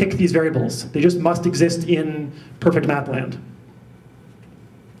actually pick these variables. They just must exist in perfect math land.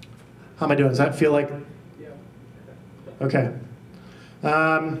 How am I doing? Does that feel like? Yeah. Okay.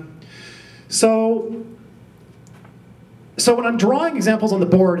 So when I'm drawing examples on the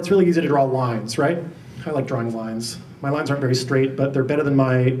board, it's really easy to draw lines, right? I like drawing lines. My lines aren't very straight, but they're better than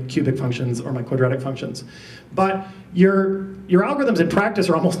my cubic functions or my quadratic functions. But your algorithms in practice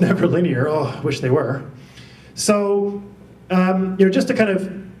are almost never linear. Oh, I wish they were. So just to kind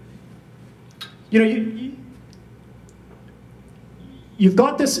of, you've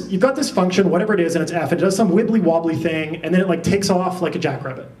got this function, whatever it is, and it's f. It does some wibbly wobbly thing, and then it like takes off like a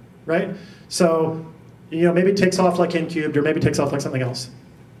jackrabbit, right? So maybe it takes off like n cubed, or maybe it takes off like something else.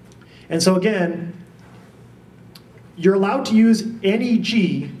 And so again, you're allowed to use any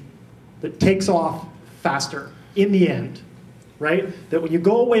g that takes off faster in the end, right? That when you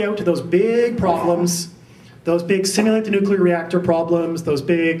go way out to those big problems, those big simulate the nuclear reactor problems, those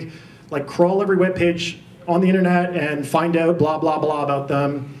big like crawl every web page on the internet and find out blah blah blah about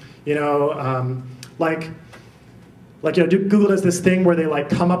them, Google does this thing where they like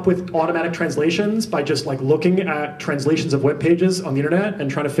come up with automatic translations by just like looking at translations of web pages on the internet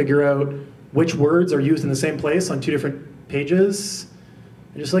and trying to figure out which words are used in the same place on two different pages.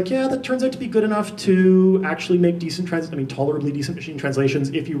 And just like, yeah, that turns out to be good enough to actually make tolerably decent machine translations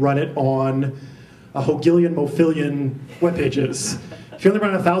if you run it on a Hogillian, Mofillian web pages. If you only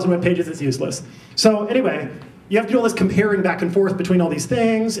run 1,000 web pages, it's useless. So anyway, you have to do all this comparing back and forth between all these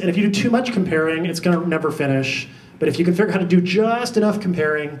things, and if you do too much comparing, it's going to never finish. But if you can figure out how to do just enough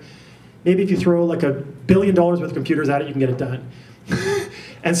comparing, maybe if you throw like $1 billion worth of computers at it, you can get it done.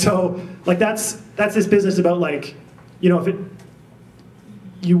 And so, like that's this business about like, if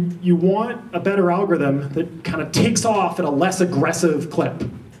you want a better algorithm that kind of takes off at a less aggressive clip,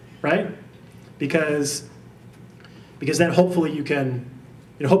 right? Because then hopefully you can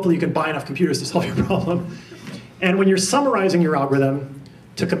buy enough computers to solve your problem. And when you're summarizing your algorithm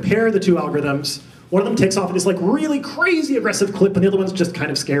to compare the two algorithms, one of them takes off at this like really crazy aggressive clip, and the other one's just kind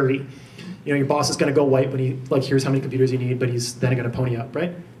of scary. Your boss is going to go white when he like hears how many computers you need, but he's then going to pony up,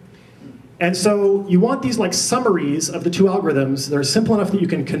 right? And so you want these like summaries of the two algorithms that are simple enough that you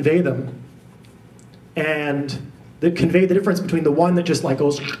can convey them, and that convey the difference between the one that just like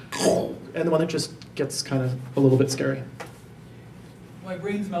goes and the one that just gets kind of a little bit scary. My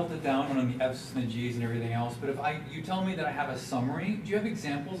brain's melted down on the F's and the G's and everything else, but if you tell me that I have a summary, do you have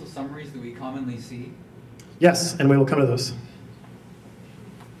examples of summaries that we commonly see? Yes, and we will come to those.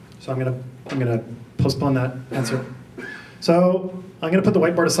 So I'm gonna postpone that answer. So I'm gonna put the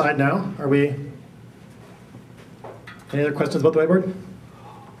whiteboard aside now. Any other questions about the whiteboard?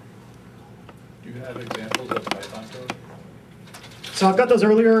 Do you have examples of Python code? So I've got those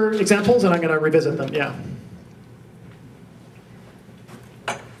earlier examples, and I'm gonna revisit them, yeah.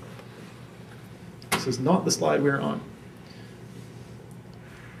 This is not the slide we're on.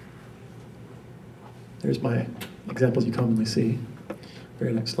 There's my examples you commonly see.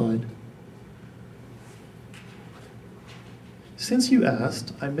 Very next slide. Since you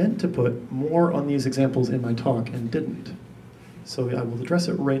asked, I meant to put more on these examples in my talk and didn't. So I will address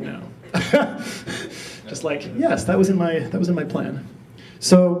it right now. Just like, yes, that was in my plan.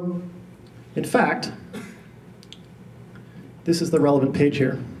 So, in fact, this is the relevant page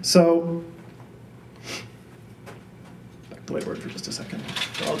here. So, back to the whiteboard for just a second.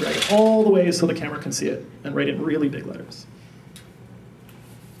 So I'll drag it all the way so the camera can see it and write it in really big letters.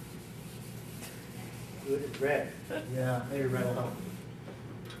 Good, it's red. Yeah, maybe red will help.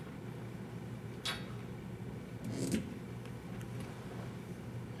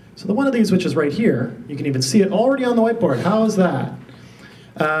 So the one of these, which is right here, you can even see it already on the whiteboard. How is that?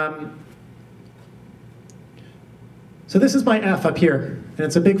 So this is my F up here, and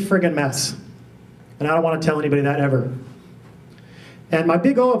it's a big friggin' mess. And I don't want to tell anybody that ever. And my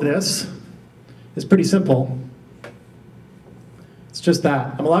big O of this is pretty simple. It's just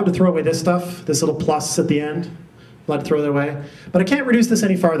that. I'm allowed to throw away this stuff, this little plus at the end. I'm allowed to throw that away. But I can't reduce this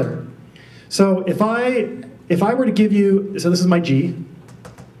any farther. So if I were to give you, so this is my G.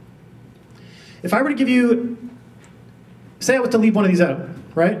 If I were to give you say I was to leave one of these out,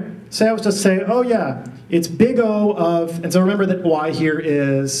 right? Say I was to say, oh yeah, it's big O of, and so remember that y here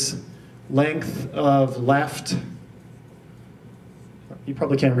is length of left. You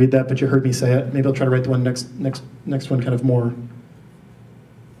probably can't read that, but you heard me say it. Maybe I'll try to write the one next one kind of more.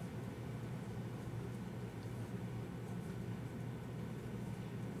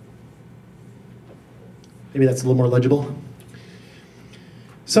 Maybe that's a little more legible.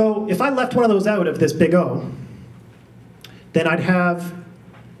 So if I left one of those out of this big O, then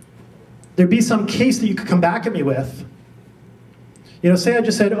there'd be some case that you could come back at me with. You know, say I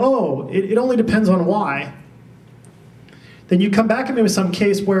just said, oh, it only depends on y. Then you come back at me with some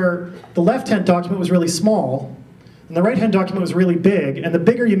case where the left-hand document was really small, and the right-hand document was really big, and the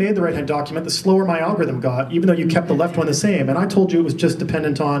bigger you made the right-hand document, the slower my algorithm got, even though you kept the left one the same. And I told you it was just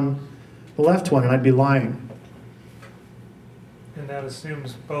dependent on the left one, and I'd be lying. And that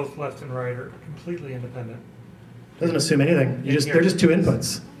assumes both left and right are completely independent. Doesn't assume anything. They're just two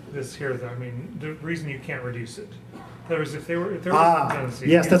inputs. This here, though, I mean, the reason you can't reduce it. In other words, if there was a dependency,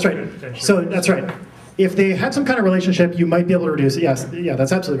 yes, that's right. So that's right. If they had some kind of relationship, you might be able to reduce it. Yes, yeah,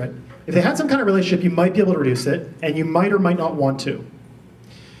 that's absolutely right. If they had some kind of relationship, you might be able to reduce it, and you might or might not want to.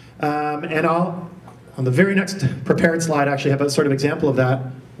 And I'll, on the very next prepared slide, actually have a sort of example of that.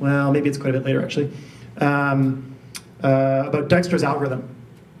 Well, maybe it's quite a bit later, actually. About Dijkstra's algorithm.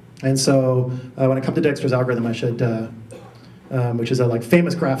 And so when I come to Dijkstra's algorithm, I should, which is a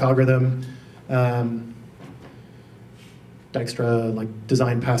famous graph algorithm. Dijkstra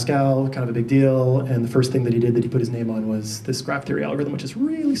designed Pascal, kind of a big deal, and the first thing that he did that he put his name on was this graph theory algorithm, which is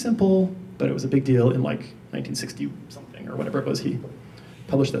really simple, but it was a big deal in 1960 something or whatever it was he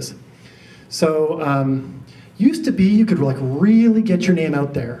published this. So used to be you could really get your name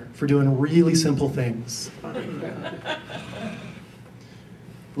out there for doing really simple things.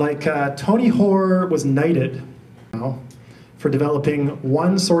 Tony Hoare was knighted for developing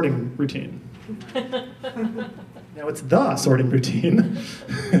one sorting routine. Now it's the sorting routine,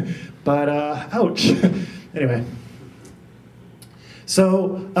 but ouch. Anyway,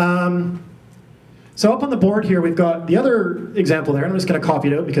 so up on the board here we've got the other example there, and I'm just going to copy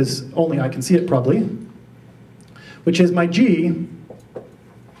it out because only I can see it probably, which is my G.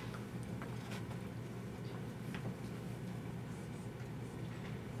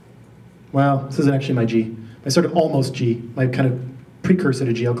 Well, this isn't actually my G. My sort of almost G, my kind of precursor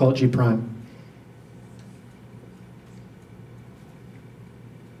to G. I'll call it G prime.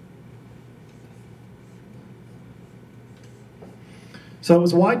 So it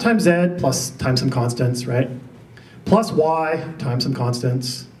was y times z plus times some constants, right? Plus y times some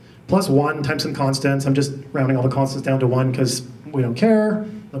constants, plus 1 times some constants. I'm just rounding all the constants down to 1 because we don't care.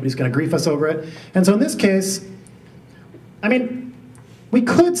 Nobody's going to grief us over it. And so in this case, I mean, we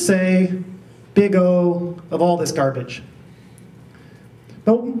could say big O of all this garbage.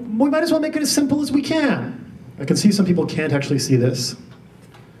 But we might as well make it as simple as we can. I can see some people can't actually see this.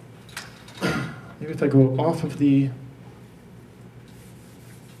 Maybe if I go off of the...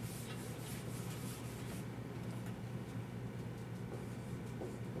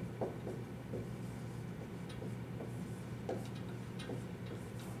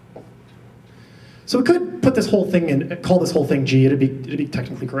 So we could put this whole thing in, call this whole thing G, it'd be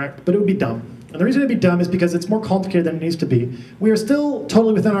technically correct, but it would be dumb. And the reason it'd be dumb is because it's more complicated than it needs to be. We are still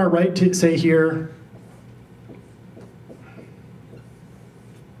totally within our right to say here,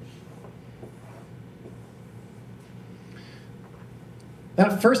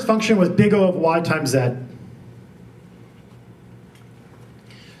 that first function was big O of y times z.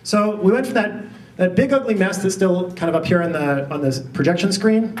 So we went from that big ugly mess that's still kind of up here on this projection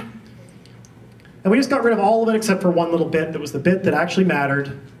screen. And we just got rid of all of it except for one little bit that was the bit that actually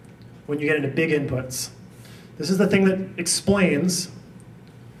mattered when you get into big inputs. This is the thing that explains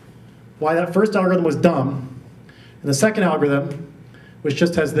why that first algorithm was dumb. And the second algorithm, which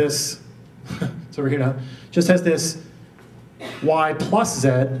just has this, it's over here now, just has this y plus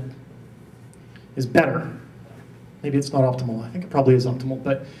z, is better. Maybe it's not optimal. I think it probably is optimal,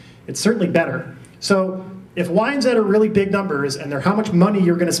 but it's certainly better. So if y and z are really big numbers and they're how much money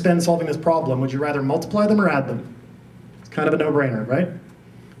you're going to spend solving this problem, would you rather multiply them or add them? It's kind of a no-brainer, right?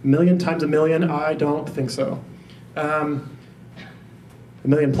 A million times a million? I don't think so. A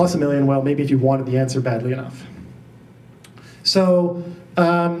million plus a million, well, maybe if you wanted the answer badly enough. So,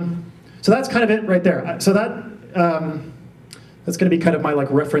 so that's kind of it right there. So that's going to be kind of my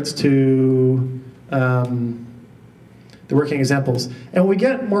reference to the working examples. And when we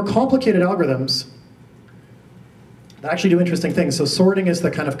get more complicated algorithms that actually do interesting things. So sorting is the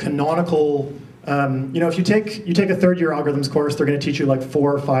kind of canonical If you take a third-year algorithms course, they're going to teach you like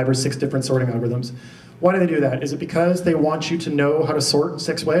 4 or 5 or 6 different sorting algorithms. Why do they do that? Is it because they want you to know how to sort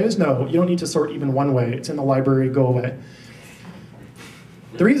 6 ways? No, you don't need to sort even 1 way. It's in the library, go away.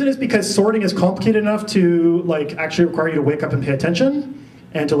 The reason is because sorting is complicated enough to actually require you to wake up and pay attention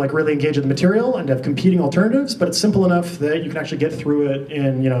and to really engage in the material and have competing alternatives, but it's simple enough that you can actually get through it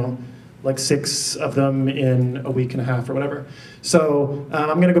in 6 of them in a week and a half or whatever. So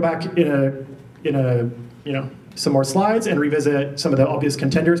I'm going to go back in some more slides and revisit some of the obvious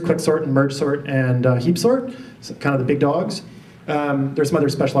contenders: quicksort and merge sort and heap sort, so kind of the big dogs. There's some other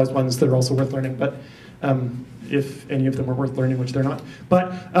specialized ones that are also worth learning, but if any of them are worth learning, which they're not.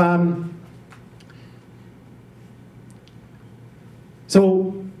 But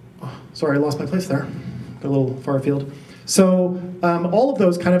sorry, I lost my place there. Got a little far afield. So all of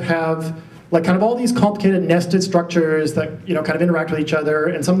those kind of have all these complicated nested structures that kind of interact with each other,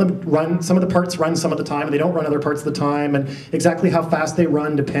 and some of the parts run some of the time, and they don't run other parts of the time, and exactly how fast they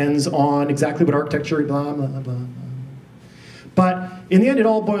run depends on exactly what architecture, blah, blah, blah, blah. But in the end, it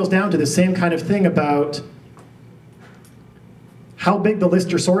all boils down to the same kind of thing about how big the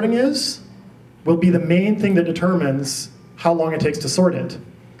list you're sorting is will be the main thing that determines how long it takes to sort it.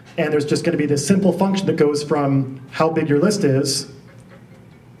 And there's just going to be this simple function that goes from how big your list is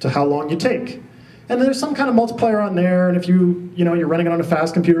to how long you take. And there's some kind of multiplier on there, and if you're running it on a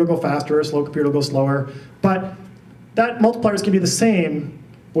fast computer, it'll go faster, a slow computer will go slower. But that multipliers can be the same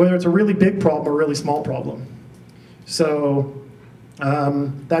whether it's a really big problem or a really small problem. So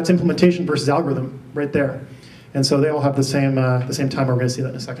that's implementation versus algorithm right there. And so they all have the same time. We're going to see that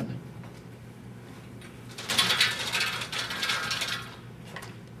in a second.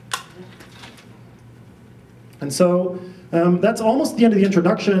 And so that's almost the end of the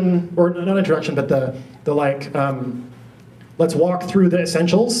introduction, or not introduction, but let's walk through the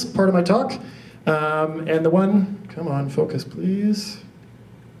essentials part of my talk. And the one, come on, focus please.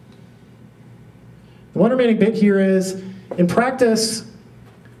 The one remaining bit here is, in practice,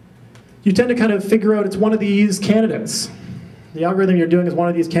 you tend to kind of figure out it's one of these candidates. The algorithm you're doing is one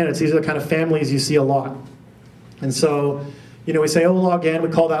of these candidates. These are the kind of families you see a lot. And so, we say, oh, log n, we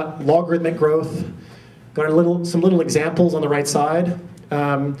call that logarithmic growth. Got some little examples on the right side.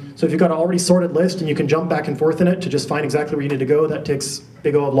 So if you've got an already sorted list and you can jump back and forth in it to just find exactly where you need to go, that takes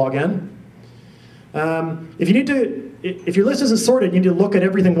big O of log n. If your list isn't sorted, you need to look at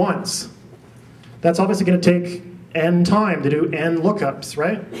everything once. That's obviously going to take n time to do n lookups,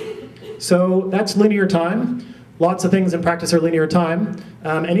 right? So that's linear time. Lots of things in practice are linear time.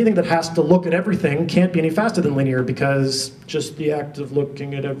 Anything that has to look at everything can't be any faster than linear, because just the act of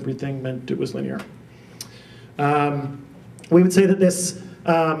looking at everything meant it was linear. We would say that this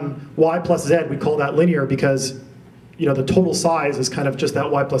y plus z, we call that linear because the total size is kind of just that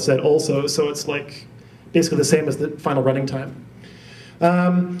y plus z also, so it's basically the same as the final running time.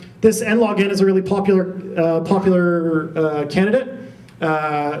 This n log n is a really popular candidate.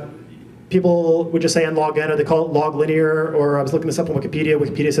 People would just say n log n, or they call it log linear, or I was looking this up on Wikipedia.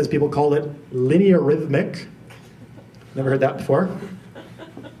 Wikipedia says people call it linearithmic. Never heard that before.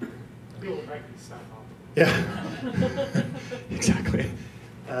 Yeah, exactly.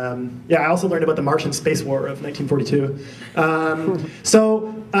 Yeah, I also learned about the Martian Space War of 1942.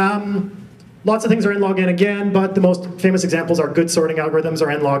 Lots of things are n log n again, but the most famous examples are good sorting algorithms are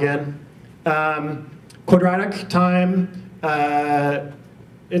n log n. Quadratic time.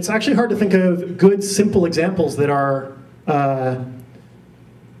 It's actually hard to think of good, simple examples that are, where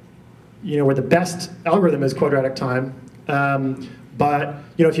the best algorithm is quadratic time. But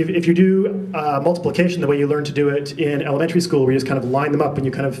if you do multiplication the way you learn to do it in elementary school, where you just kind of line them up and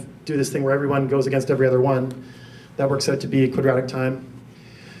you kind of do this thing where everyone goes against every other one, that works out to be quadratic time.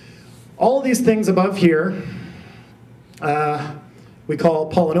 All of these things above here we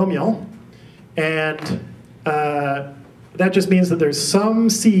call polynomial, and that just means that there's some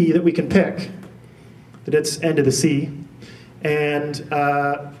c that we can pick, that it's n to the c, and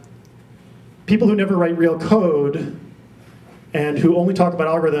people who never write real code and who only talk about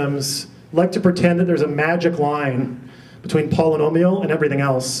algorithms like to pretend that there's a magic line between polynomial and everything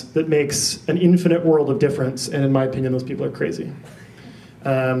else that makes an infinite world of difference, and in my opinion those people are crazy.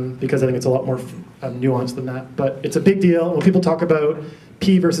 Because I think it's a lot more nuanced than that. But it's a big deal. When people talk about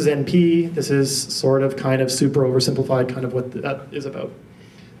P versus NP, this is sort of kind of super oversimplified kind of what that is about.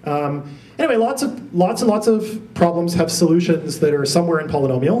 Anyway, lots and lots of problems have solutions that are somewhere in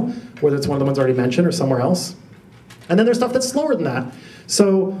polynomial, whether it's one of the ones already mentioned or somewhere else. And then there's stuff that's slower than that.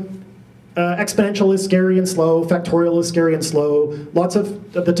 So exponential is scary and slow, factorial is scary and slow. Lots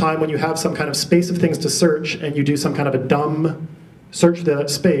of the time when you have some kind of space of things to search and you do some kind of a dumb search the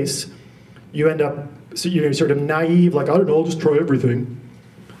space, you end up sort of naive, like, I don't know, I'll just try everything.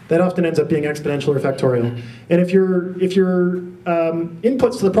 That often ends up being exponential or factorial. And if your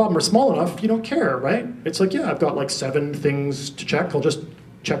inputs to the problem are small enough, you don't care, right? It's like, yeah, I've got like 7 things to check. I'll just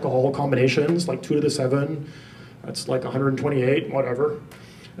check all combinations, like 2 to the 7. That's like 128, whatever.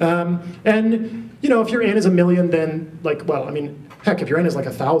 And if your n is 1,000,000, then like, well, I mean, heck, if your n is like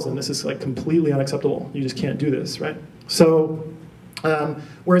 1,000, this is like completely unacceptable. You just can't do this, right? So,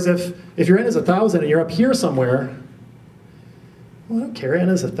 whereas if your n is 1,000 and you're up here somewhere, well, I don't care, n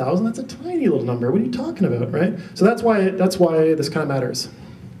is 1,000, that's a tiny little number. What are you talking about, right? So that's why this kind of matters.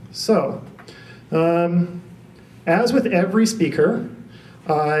 So, as with every speaker,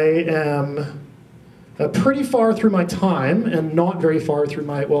 I am pretty far through my time and not very far through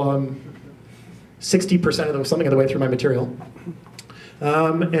my, well, 60% of something of the way through my material.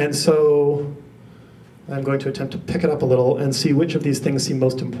 And so I'm going to attempt to pick it up a little and see which of these things seem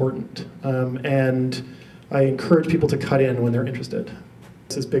most important. And I encourage people to cut in when they're interested.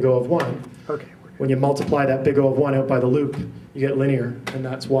 This is big O of 1. Okay. When you multiply that big O of 1 out by the loop, you get linear. And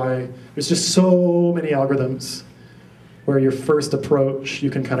that's why there's just so many algorithms where your first approach, you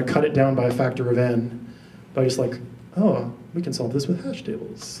can kind of cut it down by a factor of n by just like, oh, we can solve this with hash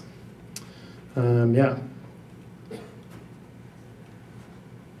tables. Yeah.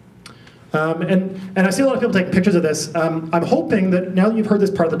 And I see a lot of people taking pictures of this. I'm hoping that now that you've heard this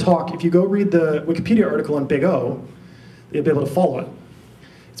part of the talk, if you go read the Wikipedia article on Big O, you'll be able to follow it.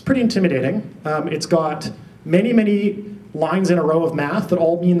 It's pretty intimidating. It's got many, many lines in a row of math that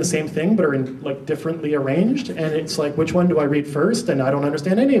all mean the same thing but are in, like, differently arranged. And it's like, which one do I read first? And I don't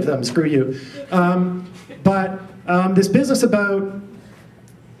understand any of them. Screw you. But this business about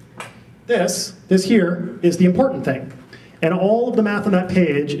this here is the important thing. And all of the math on that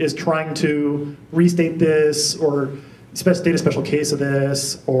page is trying to restate this, or state a special case of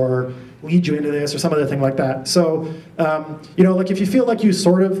this, or lead you into this, or some other thing like that. So, like if you feel like you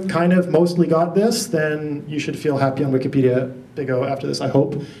sort of, kind of, mostly got this, then you should feel happy on Wikipedia Big O after this, I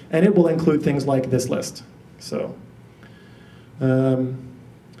hope. And it will include things like this list. So, I'm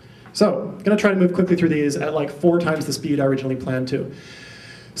going to try to move quickly through these at like 4 times the speed I originally planned to.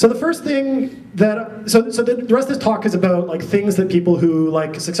 So the first thing that, so the rest of this talk is about like things that people who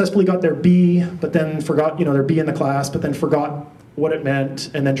like successfully got their B, but then forgot, their B in the class, but then forgot what it meant,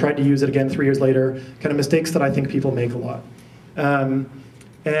 and then tried to use it again 3 years later, kind of mistakes that I think people make a lot.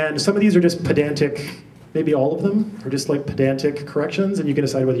 And some of these are just pedantic, maybe all of them are just like pedantic corrections, and you can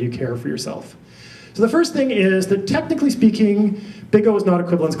decide whether you care for yourself. So the first thing is that technically speaking, Big O is not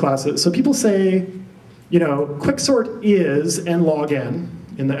equivalence classes. So people say, quicksort is n log n,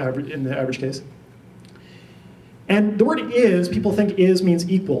 in the average case. And the word is, people think is means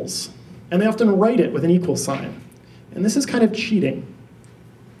equals. And they often write it with an equal sign. And this is kind of cheating.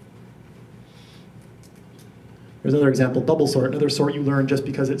 There's another example, double sort, another sort you learn just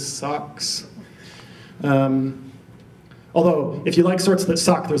because it sucks. Although, if you like sorts that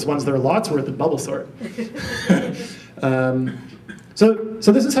suck, there's ones that are lots worth of bubble sort.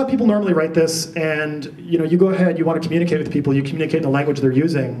 So this is how people normally write this, and you go ahead, you want to communicate with people, you communicate in the language they're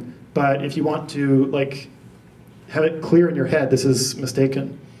using, but if you want to like have it clear in your head, this is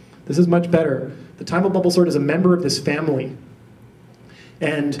mistaken. This is much better. The time of bubble sort is a member of this family.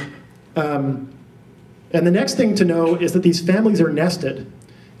 And the next thing to know is that these families are nested.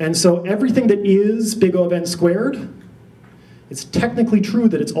 And so everything that is big O of n squared, it's technically true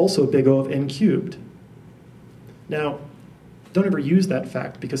that it's also big O of n cubed. Now, don't ever use that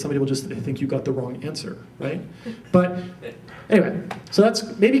fact, because somebody will just think you got the wrong answer, right? But anyway, so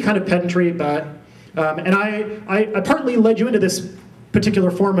that's maybe kind of pedantry, but, and I partly led you into this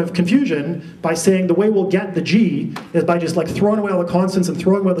particular form of confusion by saying the way we'll get the G is by just like throwing away all the constants and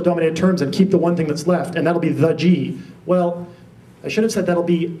throwing away the dominated terms and keep the one thing that's left, and that'll be the G. Well, I should have said that'll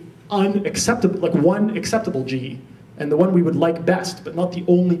be unacceptable, like one acceptable G, and the one we would like best, but not the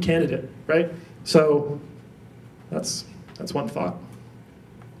only candidate, right? So that's one thought.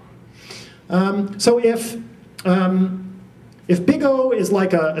 So if big O is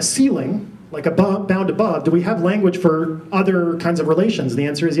like a ceiling, like above, bound above, do we have language for other kinds of relations? The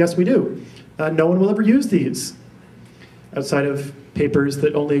answer is yes, we do. No one will ever use these outside of papers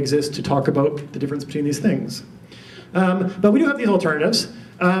that only exist to talk about the difference between these things. But we do have these alternatives.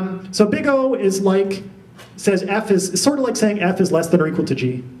 So big O is like, says F is sort of like saying F is less than or equal to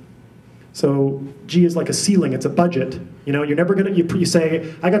G. So G is like a ceiling, it's a budget. You're never gonna, you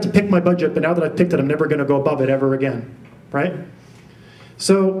say, I got to pick my budget, but now that I've picked it, I'm never gonna go above it ever again, right?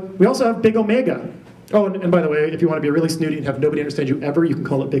 So we also have big omega. Oh, and by the way, if you want to be really snooty and have nobody understand you ever, you can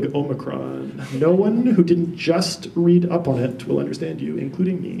call it Big Omicron. No one who didn't just read up on it will understand you,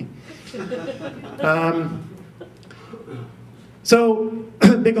 including me. So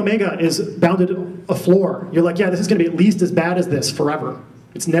Big Omega is bounded a floor. You're like, yeah, this is going to be at least as bad as this forever.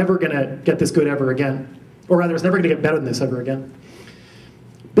 It's never going to get this good ever again. Or rather, it's never going to get better than this ever again.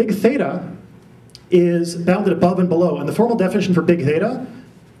 Big theta is bounded above and below. And the formal definition for big theta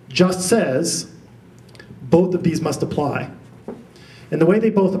just says both of these must apply. And the way they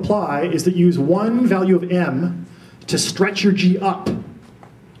both apply is that you use one value of m to stretch your g up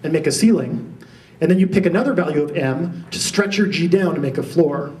and make a ceiling. And then you pick another value of m to stretch your g down to make a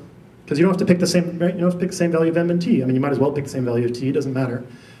floor. Because you don't have to pick the same, right? You don't have to pick the same value of m and t. I mean, you might as well pick the same value of t, it doesn't matter.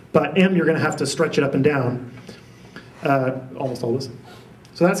 But m, you're going to have to stretch it up and down, almost always.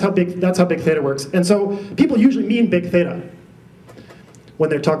 So that's how big theta works. And so people usually mean big theta when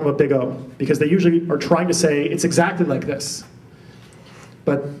they're talking about big O, because they usually are trying to say it's exactly like this.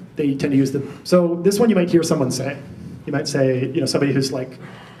 But they tend to use the, so this one you might hear someone say. You might say, you know, somebody who's like,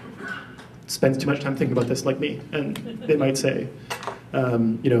 spends too much time thinking about this like me, and they might say, oh,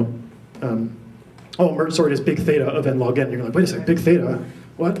 merge sort is big theta of n log n. You're like, wait a second, big theta?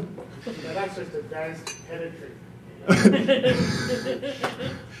 What? That's just advanced pedantry.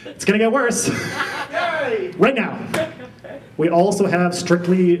 It's gonna get worse. Yay! Right now. We also have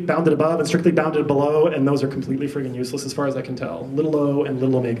strictly bounded above and strictly bounded below, and those are completely friggin' useless as far as I can tell. Little o and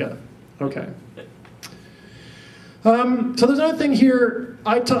little omega. Okay. So there's another thing here.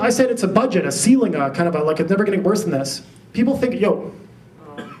 I said it's a budget, a ceiling, kind of a, like it's never getting worse than this. People think, yo.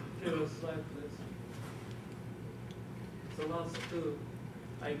 It was like this. The last two,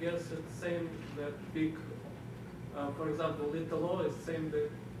 I guess it's same that big, for example, little o is same that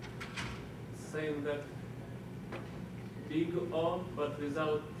big O, but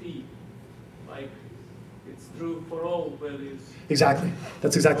without t. Like, it's true for all values. Exactly.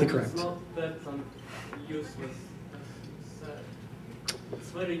 That's exactly So correct. It's not that useless, as you said.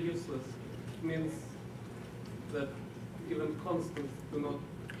 It's very useless. It means that even constants do not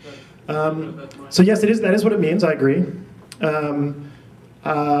that much. So yes, it is. That is what it means. I agree.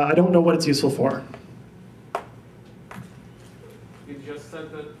 I don't know what it's useful for. You just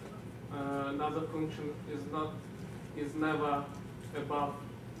said that another function is never above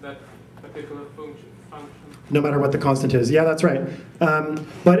that particular function. No matter what the constant is. Yeah, that's right.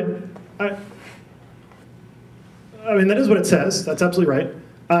 But I mean, that is what it says. That's absolutely right.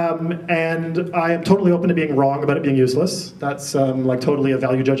 And I am totally open to being wrong about it being useless. That's like totally a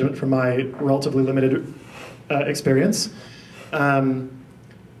value judgment from my relatively limited experience. I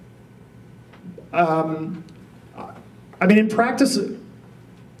mean, in practice,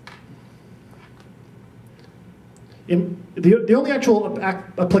 the only actual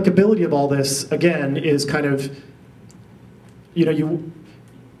applicability of all this, again, is kind of, you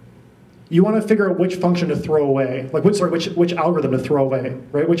want to figure out which function to throw away, like which algorithm to throw away,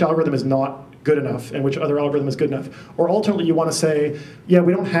 right? Which algorithm is not good enough and which other algorithm is good enough. Or ultimately you want to say, yeah,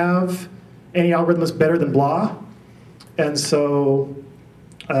 we don't have any algorithm that's better than blah, and so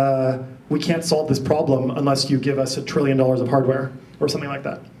we can't solve this problem unless you give us $1 trillion of hardware or something like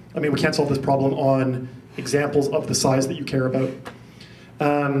that. I mean, we can't solve this problem on examples of the size that you care about.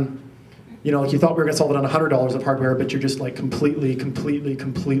 Like you thought we were going to solve it on $100 of hardware, but you're just like completely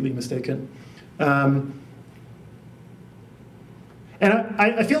mistaken. And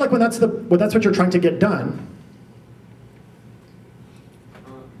I feel like when that's what you're trying to get done,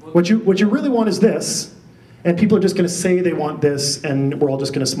 what you really want is this, and people are just going to say they want this, and we're all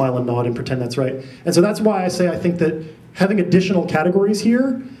just going to smile and nod and pretend that's right. And so that's why I say I think that having additional categories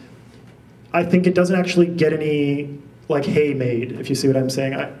here, I think it doesn't actually get any like hay made, if you see what I'm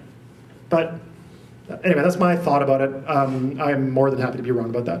saying. But anyway, that's my thought about it. I'm more than happy to be wrong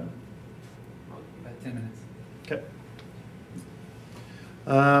about that. About 10 minutes. Okay.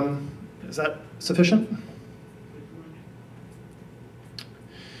 Is that sufficient?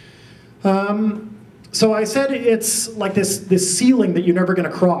 So I said it's like this ceiling that you're never going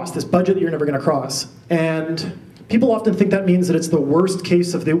to cross, this budget that you're never going to cross. And people often think that means that it's the worst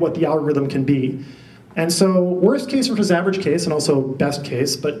case of what the algorithm can be. And so worst case versus average case, and also best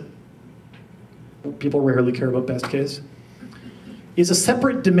case, but people rarely care about best case, is a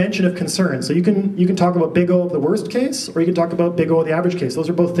separate dimension of concern. So you can talk about big O of the worst case, or you can talk about big O of the average case. Those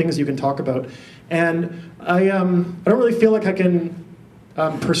are both things you can talk about. And I don't really feel like I can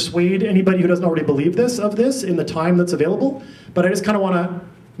persuade anybody who doesn't already believe this in the time that's available, but I just kind of want to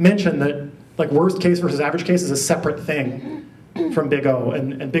mention that like worst case versus average case is a separate thing from big O,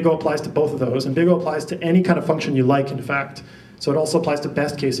 and big O applies to both of those, and big O applies to any kind of function you like, in fact. So it also applies to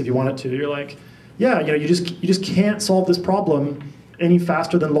best case if you want it to. You're like, yeah, you just can't solve this problem any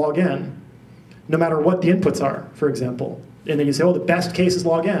faster than log n, no matter what the inputs are, for example. And then you say, oh, the best case is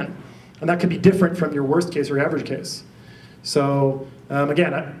log n. And that could be different from your worst case or your average case. So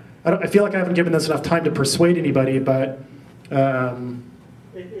again, I feel like I haven't given this enough time to persuade anybody, but...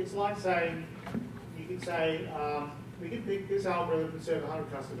 It's like saying, you could say, we can pick this algorithm and serve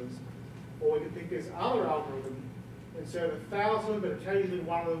 100 customers, or we can pick this other algorithm and serve 1,000, but occasionally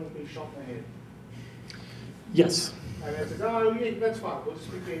one of them will be shot in the head. Yes. And it says, oh, yeah, that's fine. We'll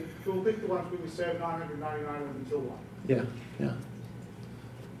pick the ones where we serve 999 of them until one. Yeah, yeah.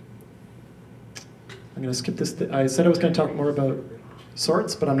 I'm going to skip this. I said I was going to talk more about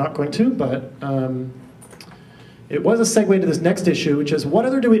sorts, but I'm not going to. But it was a segue to this next issue, which is what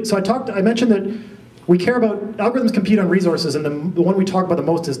other do we... So I mentioned that we care about... Algorithms compete on resources, and the one we talk about the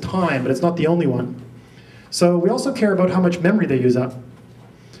most is time, but it's not the only one. So we also care about how much memory they use up.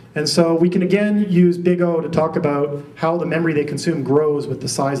 And so we can again use big O to talk about how the memory they consume grows with the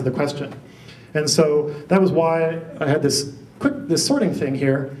size of the question. And so that was why I had this sorting thing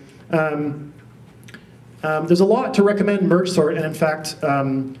here. There's a lot to recommend merge sort, and in fact,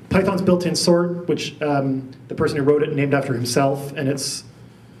 Python's built-in sort, which the person who wrote it named after himself, and it's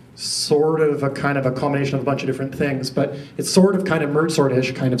sort of a kind of a combination of a bunch of different things, but it's sort of kind of merge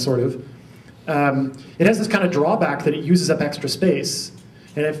sort-ish, kind of sort of. It has this kind of drawback that it uses up extra space.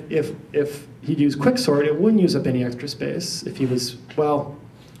 And if he'd use quicksort, it wouldn't use up any extra space. If he was, well,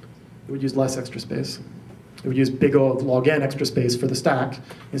 it would use less extra space. It would use big O of log n extra space for the stack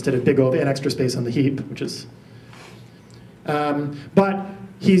instead of big O of n extra space on the heap, which is. But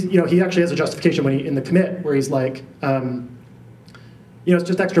he actually has a justification when in the commit where he's like, it's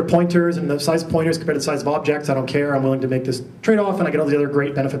just extra pointers and the size of pointers compared to the size of objects. I don't care. I'm willing to make this trade-off, and I get all the other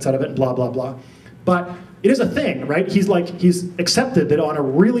great benefits out of it, and blah blah blah. But it is a thing, right? He's accepted that on a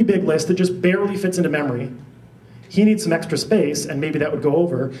really big list that just barely fits into memory, he needs some extra space, and maybe that would go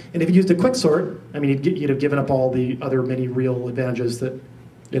over. And if he used a quicksort, I mean, he'd have given up all the other many real advantages that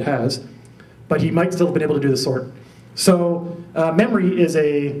it has, but he might still have been able to do the sort. So memory is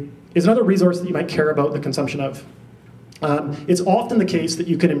another resource that you might care about the consumption of. It's often the case that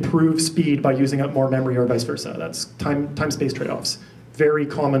you can improve speed by using up more memory or vice versa. That's time-space trade-offs. Very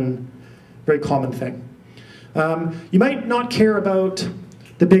common thing. You might not care about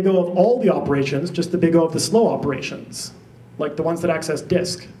the big O of all the operations, just the big O of the slow operations, like the ones that access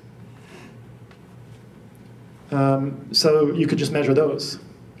disk. So you could just measure those.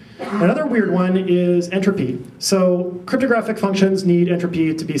 Another weird one is entropy. So cryptographic functions need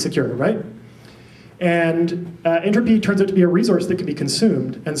entropy to be secure, right? And entropy turns out to be a resource that can be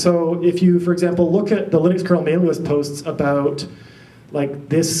consumed. And so if you, for example, look at the Linux kernel mailing list posts about like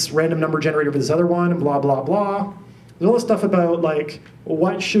this random number generator with this other one, and blah, blah, blah, there's all this stuff about like,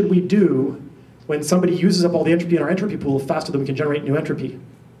 what should we do when somebody uses up all the entropy in our entropy pool faster than we can generate new entropy?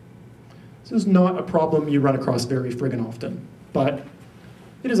 This is not a problem you run across very friggin' often, but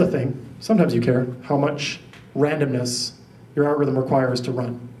it is a thing. Sometimes you care how much randomness your algorithm requires to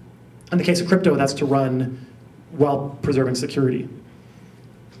run. In the case of crypto, that's to run while preserving security.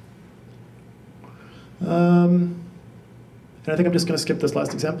 And I think I'm just going to skip this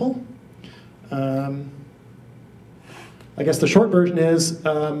last example. I guess the short version is,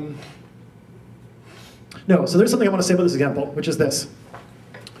 no, so there's something I want to say about this example, which is this.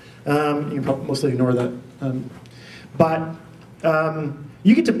 You can probably mostly ignore that.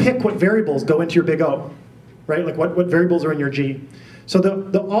 You get to pick what variables go into your big O, right? Like what variables are in your G. So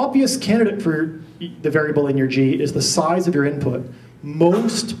the obvious candidate for the variable in your G is the size of your input.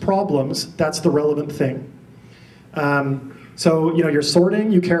 Most problems, that's the relevant thing. So you're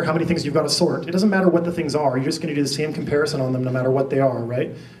sorting, you care how many things you've got to sort. It doesn't matter what the things are, you're just going to do the same comparison on them no matter what they are,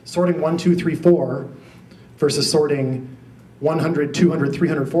 right? Sorting 1, 2, 3, 4 versus sorting 100, 200,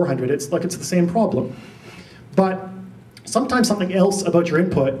 300, 400, it's the same problem. But sometimes something else about your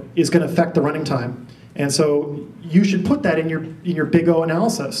input is going to affect the running time. And so you should put that in your big O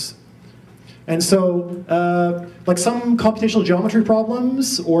analysis. And so like some computational geometry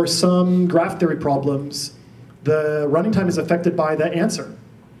problems or some graph theory problems, the running time is affected by the answer.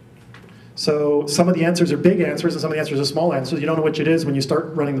 So some of the answers are big answers and some of the answers are small answers. You don't know which it is when you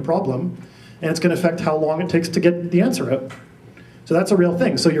start running the problem. And it's going to affect how long it takes to get the answer out. So that's a real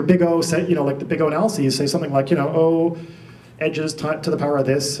thing. So your big O, like the big O analyses say something like, O edges to the power of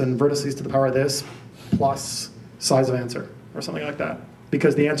this and vertices to the power of this plus size of answer or something like that.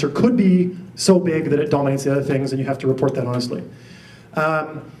 Because the answer could be so big that it dominates the other things and you have to report that honestly. I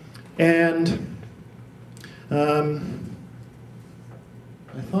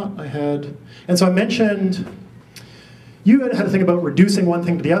thought I had, and so I mentioned, you had a thing about reducing one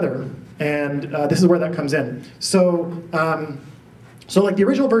thing to the other. And this is where that comes in. So, so like the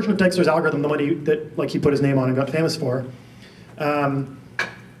original version of Dijkstra's algorithm, the one that like he put his name on and got famous for.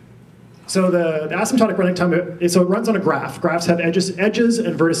 So the asymptotic running time, so it runs on a graph. Graphs have edges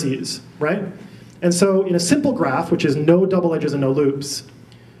and vertices, right? And so in a simple graph, which is no double edges and no loops,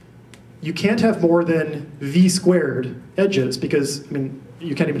 you can't have more than v squared edges because, I mean,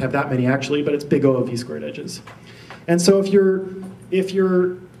 you can't even have that many actually, but it's big O of v squared edges. And so if your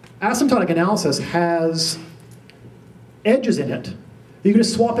asymptotic analysis has edges in it, you can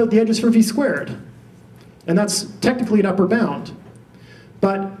just swap out the edges for v squared. And that's technically an upper bound.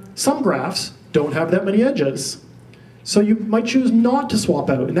 But some graphs don't have that many edges. So you might choose not to swap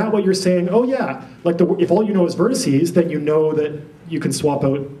out. And that way you're saying, oh yeah, like if all you know is vertices, then you know that you can swap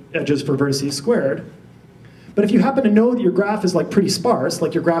out edges for vertices squared. But if you happen to know that your graph is like pretty sparse,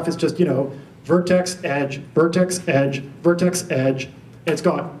 like your graph is just, you know, vertex, edge, vertex, edge, vertex, edge, and it's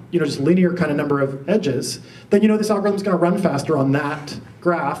got, you know, just linear kind of number of edges, then you know this algorithm's going to run faster on that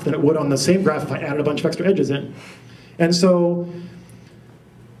graph than it would on the same graph if I added a bunch of extra edges in. And so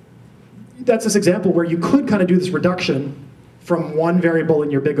that's this example where you could kind of do this reduction from one variable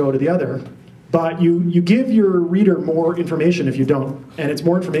in your big O to the other, but you give your reader more information if you don't, and it's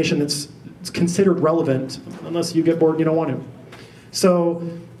more information that's considered relevant unless you get bored and you don't want to. So,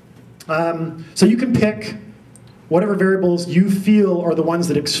 so you can pick whatever variables you feel are the ones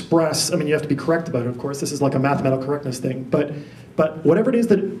that express, I mean, you have to be correct about it, of course, this is like a mathematical correctness thing, but whatever it is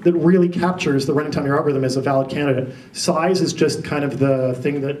that really captures the running time of your algorithm is a valid candidate. Size is just kind of the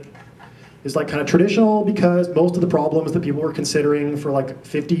thing that is like kind of traditional because most of the problems that people were considering for like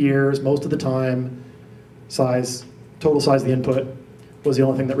 50 years, most of the time, size, total size of the input was the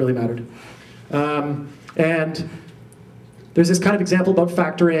only thing that really mattered. And there's this kind of example about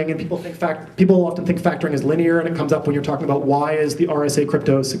factoring, and people often think factoring is linear, and it comes up when you're talking about why is the RSA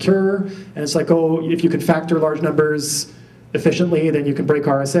crypto secure, and it's like, oh, if you can factor large numbers efficiently, then you can break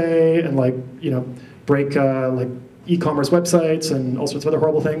RSA and like, you know, break like e-commerce websites and all sorts of other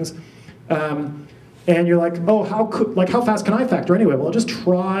horrible things. And you're like, oh, how fast can I factor anyway? Well, I'll just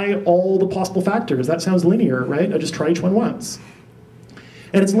try all the possible factors. That sounds linear, right? I just try each one once.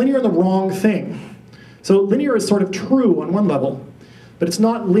 And it's linear in the wrong thing. So linear is sort of true on one level, but it's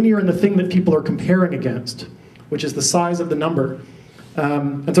not linear in the thing that people are comparing against, which is the size of the number.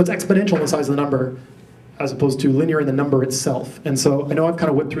 And so it's exponential in the size of the number, as opposed to linear in the number itself. And so I know I've kind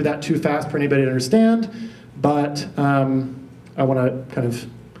of whipped through that too fast for anybody to understand, but I want to kind of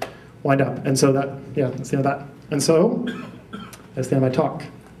wind up. And so that, yeah, that's the end of that. And so that's the end of my talk.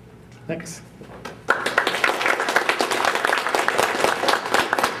 Thanks.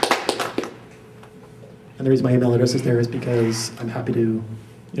 And the reason my email address is there is because I'm happy to,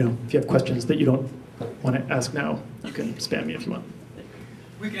 you know, if you have questions that you don't want to ask now, you can spam me if you want.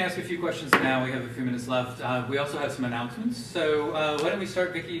 We can ask a few questions now. We have a few minutes left. We also have some announcements. So why don't we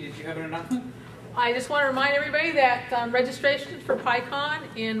start, Vicki? Did you have an announcement? I just want to remind everybody that registration for PyCon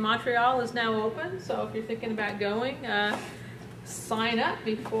in Montreal is now open. So if you're thinking about going, sign up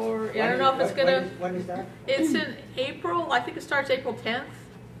before. I don't know if it's going to. When is that? It's in April. I think it starts April 10th.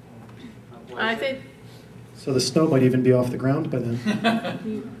 I think. So the snow might even be off the ground by then.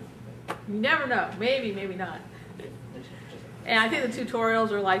 You never know. Maybe, maybe not. And I think the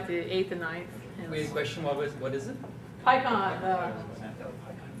tutorials are like the 8th and 9th. Wait, question, what is it? PyCon.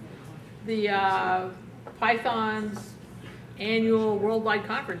 The Python's annual worldwide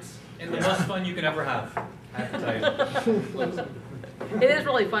conference. And the most fun you can ever have, I have to tell you. It is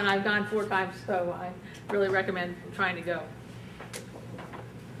really fun. I've gone 4 times, so I really recommend trying to go.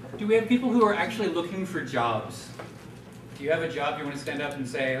 Do we have people who are actually looking for jobs? Do you have a job you want to stand up and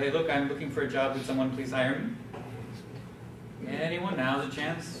say, hey, look, I'm looking for a job. Would someone please hire me? Anyone? Now's a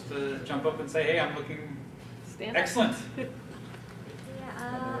chance to jump up and say, hey, I'm looking. Stand Excellent. Yeah,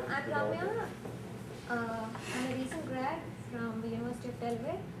 I'm Ramya. I'm a recent grad from the University of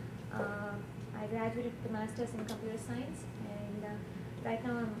Delaware. I graduated with a master's in computer science, and right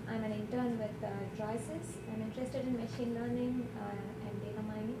now I'm an intern with Droices. I'm interested in machine learning and data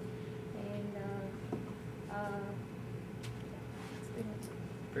mining, and that's pretty much it.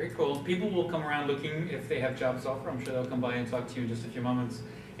 Very cool. People will come around looking if they have jobs to offer. I'm sure they'll come by and talk to you in just a few moments.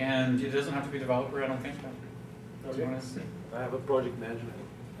 And it doesn't have to be a developer, I don't think. Do you want to see? I have a project management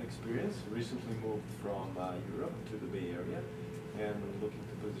experience. Recently moved from Europe to the Bay Area, and I'm looking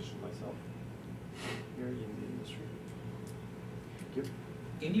to position myself here in the industry. Thank you.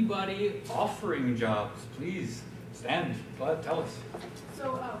 Anybody offering jobs, please stand. Go ahead, tell us.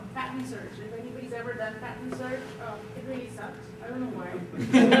 So patent search. If anybody's ever done patent search, it really sucks. I don't know why.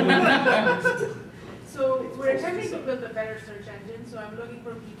 So we're attempting to build a better search engine, so I'm looking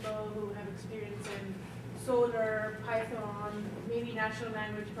for people who have experience in Solar, Python, maybe natural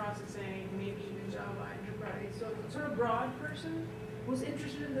language processing, maybe even Java enterprise. So sort of broad person who's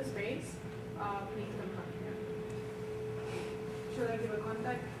interested in the space, please come talk to me. Should I give a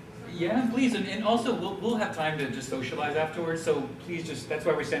contact? Yeah, please, and also we'll have time to just socialize afterwards. So please, that's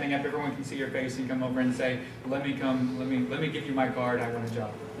why we're standing up. Everyone can see your face and come over and say, "Let me come. Let me give you my card. I want a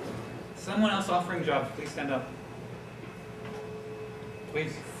job." Someone else offering jobs, please stand up.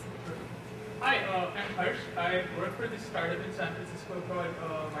 Please. Hi, I'm Harsh. I work for this startup in San Francisco called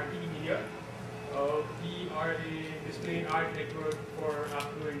Martini Media. We are a display art network for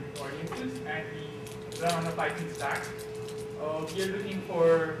affluent audiences, and we run on a Python stack. We are looking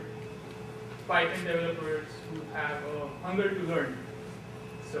for Python developers who have a hunger to learn.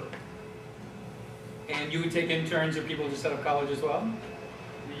 So. And you would take interns or people just out of college as well?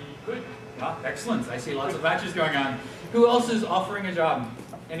 We could. Ah, excellent. I see lots of matches going on. Who else is offering a job?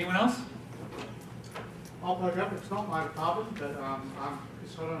 Anyone else? I'll pick up. It's not my department, but I'm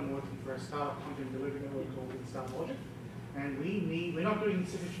Chris Holman. I'm working for a startup content delivery network called Logic, and we're not doing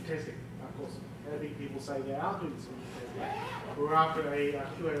sufficient testing. Of course, big people say they are doing sufficient testing. We're after a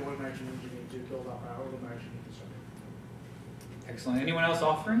QA automation engineer to build up our automation infrastructure. Excellent. Anyone else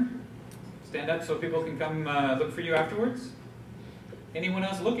offering? Stand up so people can come look for you afterwards. Anyone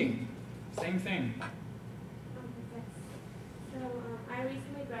else looking? Same thing. Yes. So I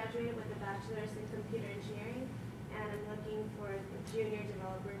recently graduated with a bachelor's in computer engineering, and I'm looking for a junior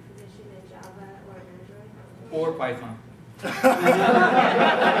developer position in Java or Android. Or Python.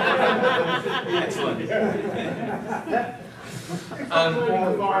 Excellent.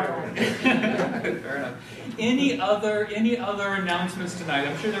 Fair enough. Any other announcements tonight?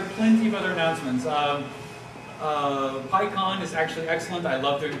 I'm sure there are plenty of other announcements. PyCon is actually excellent. I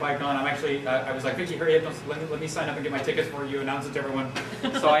love doing PyCon. I'm actually, I was like, Vicky, hurry up, let me sign up and get my tickets for you, announce it to everyone.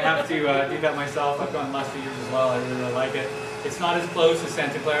 So I have to do that myself. I've gone the last few years as well. I really like it. It's not as close as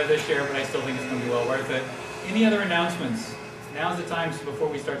Santa Clara this year, but I still think it's going to be well worth it. Any other announcements? Now's the time before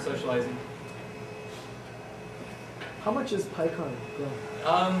we start socializing. How much is PyCon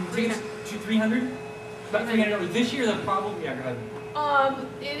going? Tickets to 300? About 300. This year, they'll probably, yeah, go ahead.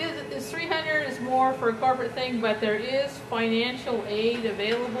 It's 300 is more for a corporate thing, but there is financial aid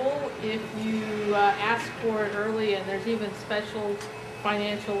available if you ask for it early, and there's even special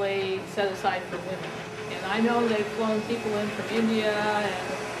financial aid set aside for women. And I know they've flown people in from India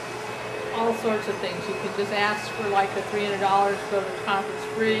and all sorts of things. You can just ask for like the $300 to go to the conference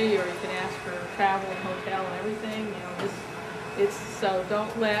free, or you can ask for travel and hotel and everything. You know, so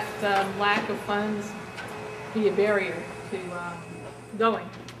don't let lack of funds be a barrier to going.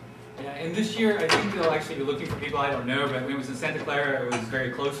 Yeah, and this year I think they'll actually be looking for people I don't know, but when it was in Santa Clara, it was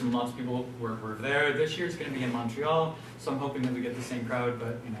very close and lots of people were there. This year it's going to be in Montreal, so I'm hoping that we get the same crowd,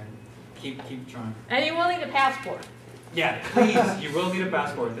 but you know, keep trying. And you will need a passport. Yeah, please, you will need a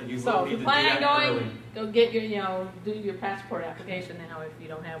passport. That you will So need if to you do plan that on early. going, go get your, do your passport application now if you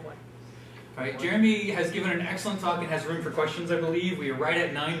don't have one. All right, Jeremy has given an excellent talk and has room for questions, I believe. We are right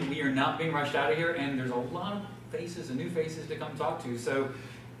at 9. We are not being rushed out of here, and there's a lot of faces and new faces to come talk to. So,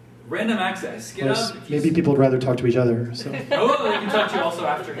 random access. Get up. Maybe people would rather talk to each other. So. Oh, they can talk to you also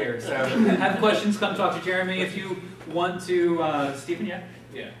after here. So, have questions, come talk to Jeremy. If you want to, Stephen, yeah?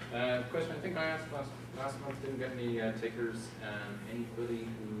 Yeah. Question. I think I asked last month. Didn't get any takers. Anybody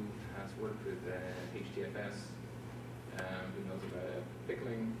who has worked with HDFS, who knows about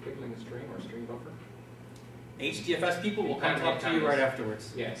pickling a string or a string buffer? HDFS people will come talk to you right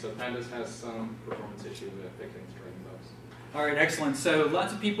afterwards. Yeah, so Pandas has some performance issue with pickling string buffs. All right, excellent. So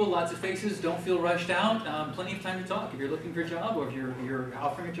lots of people, lots of faces. Don't feel rushed out. Plenty of time to talk. If you're looking for a job or if you're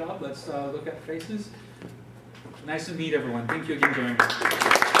offering a job, let's look at faces. Nice to meet everyone. Thank you again for joining us.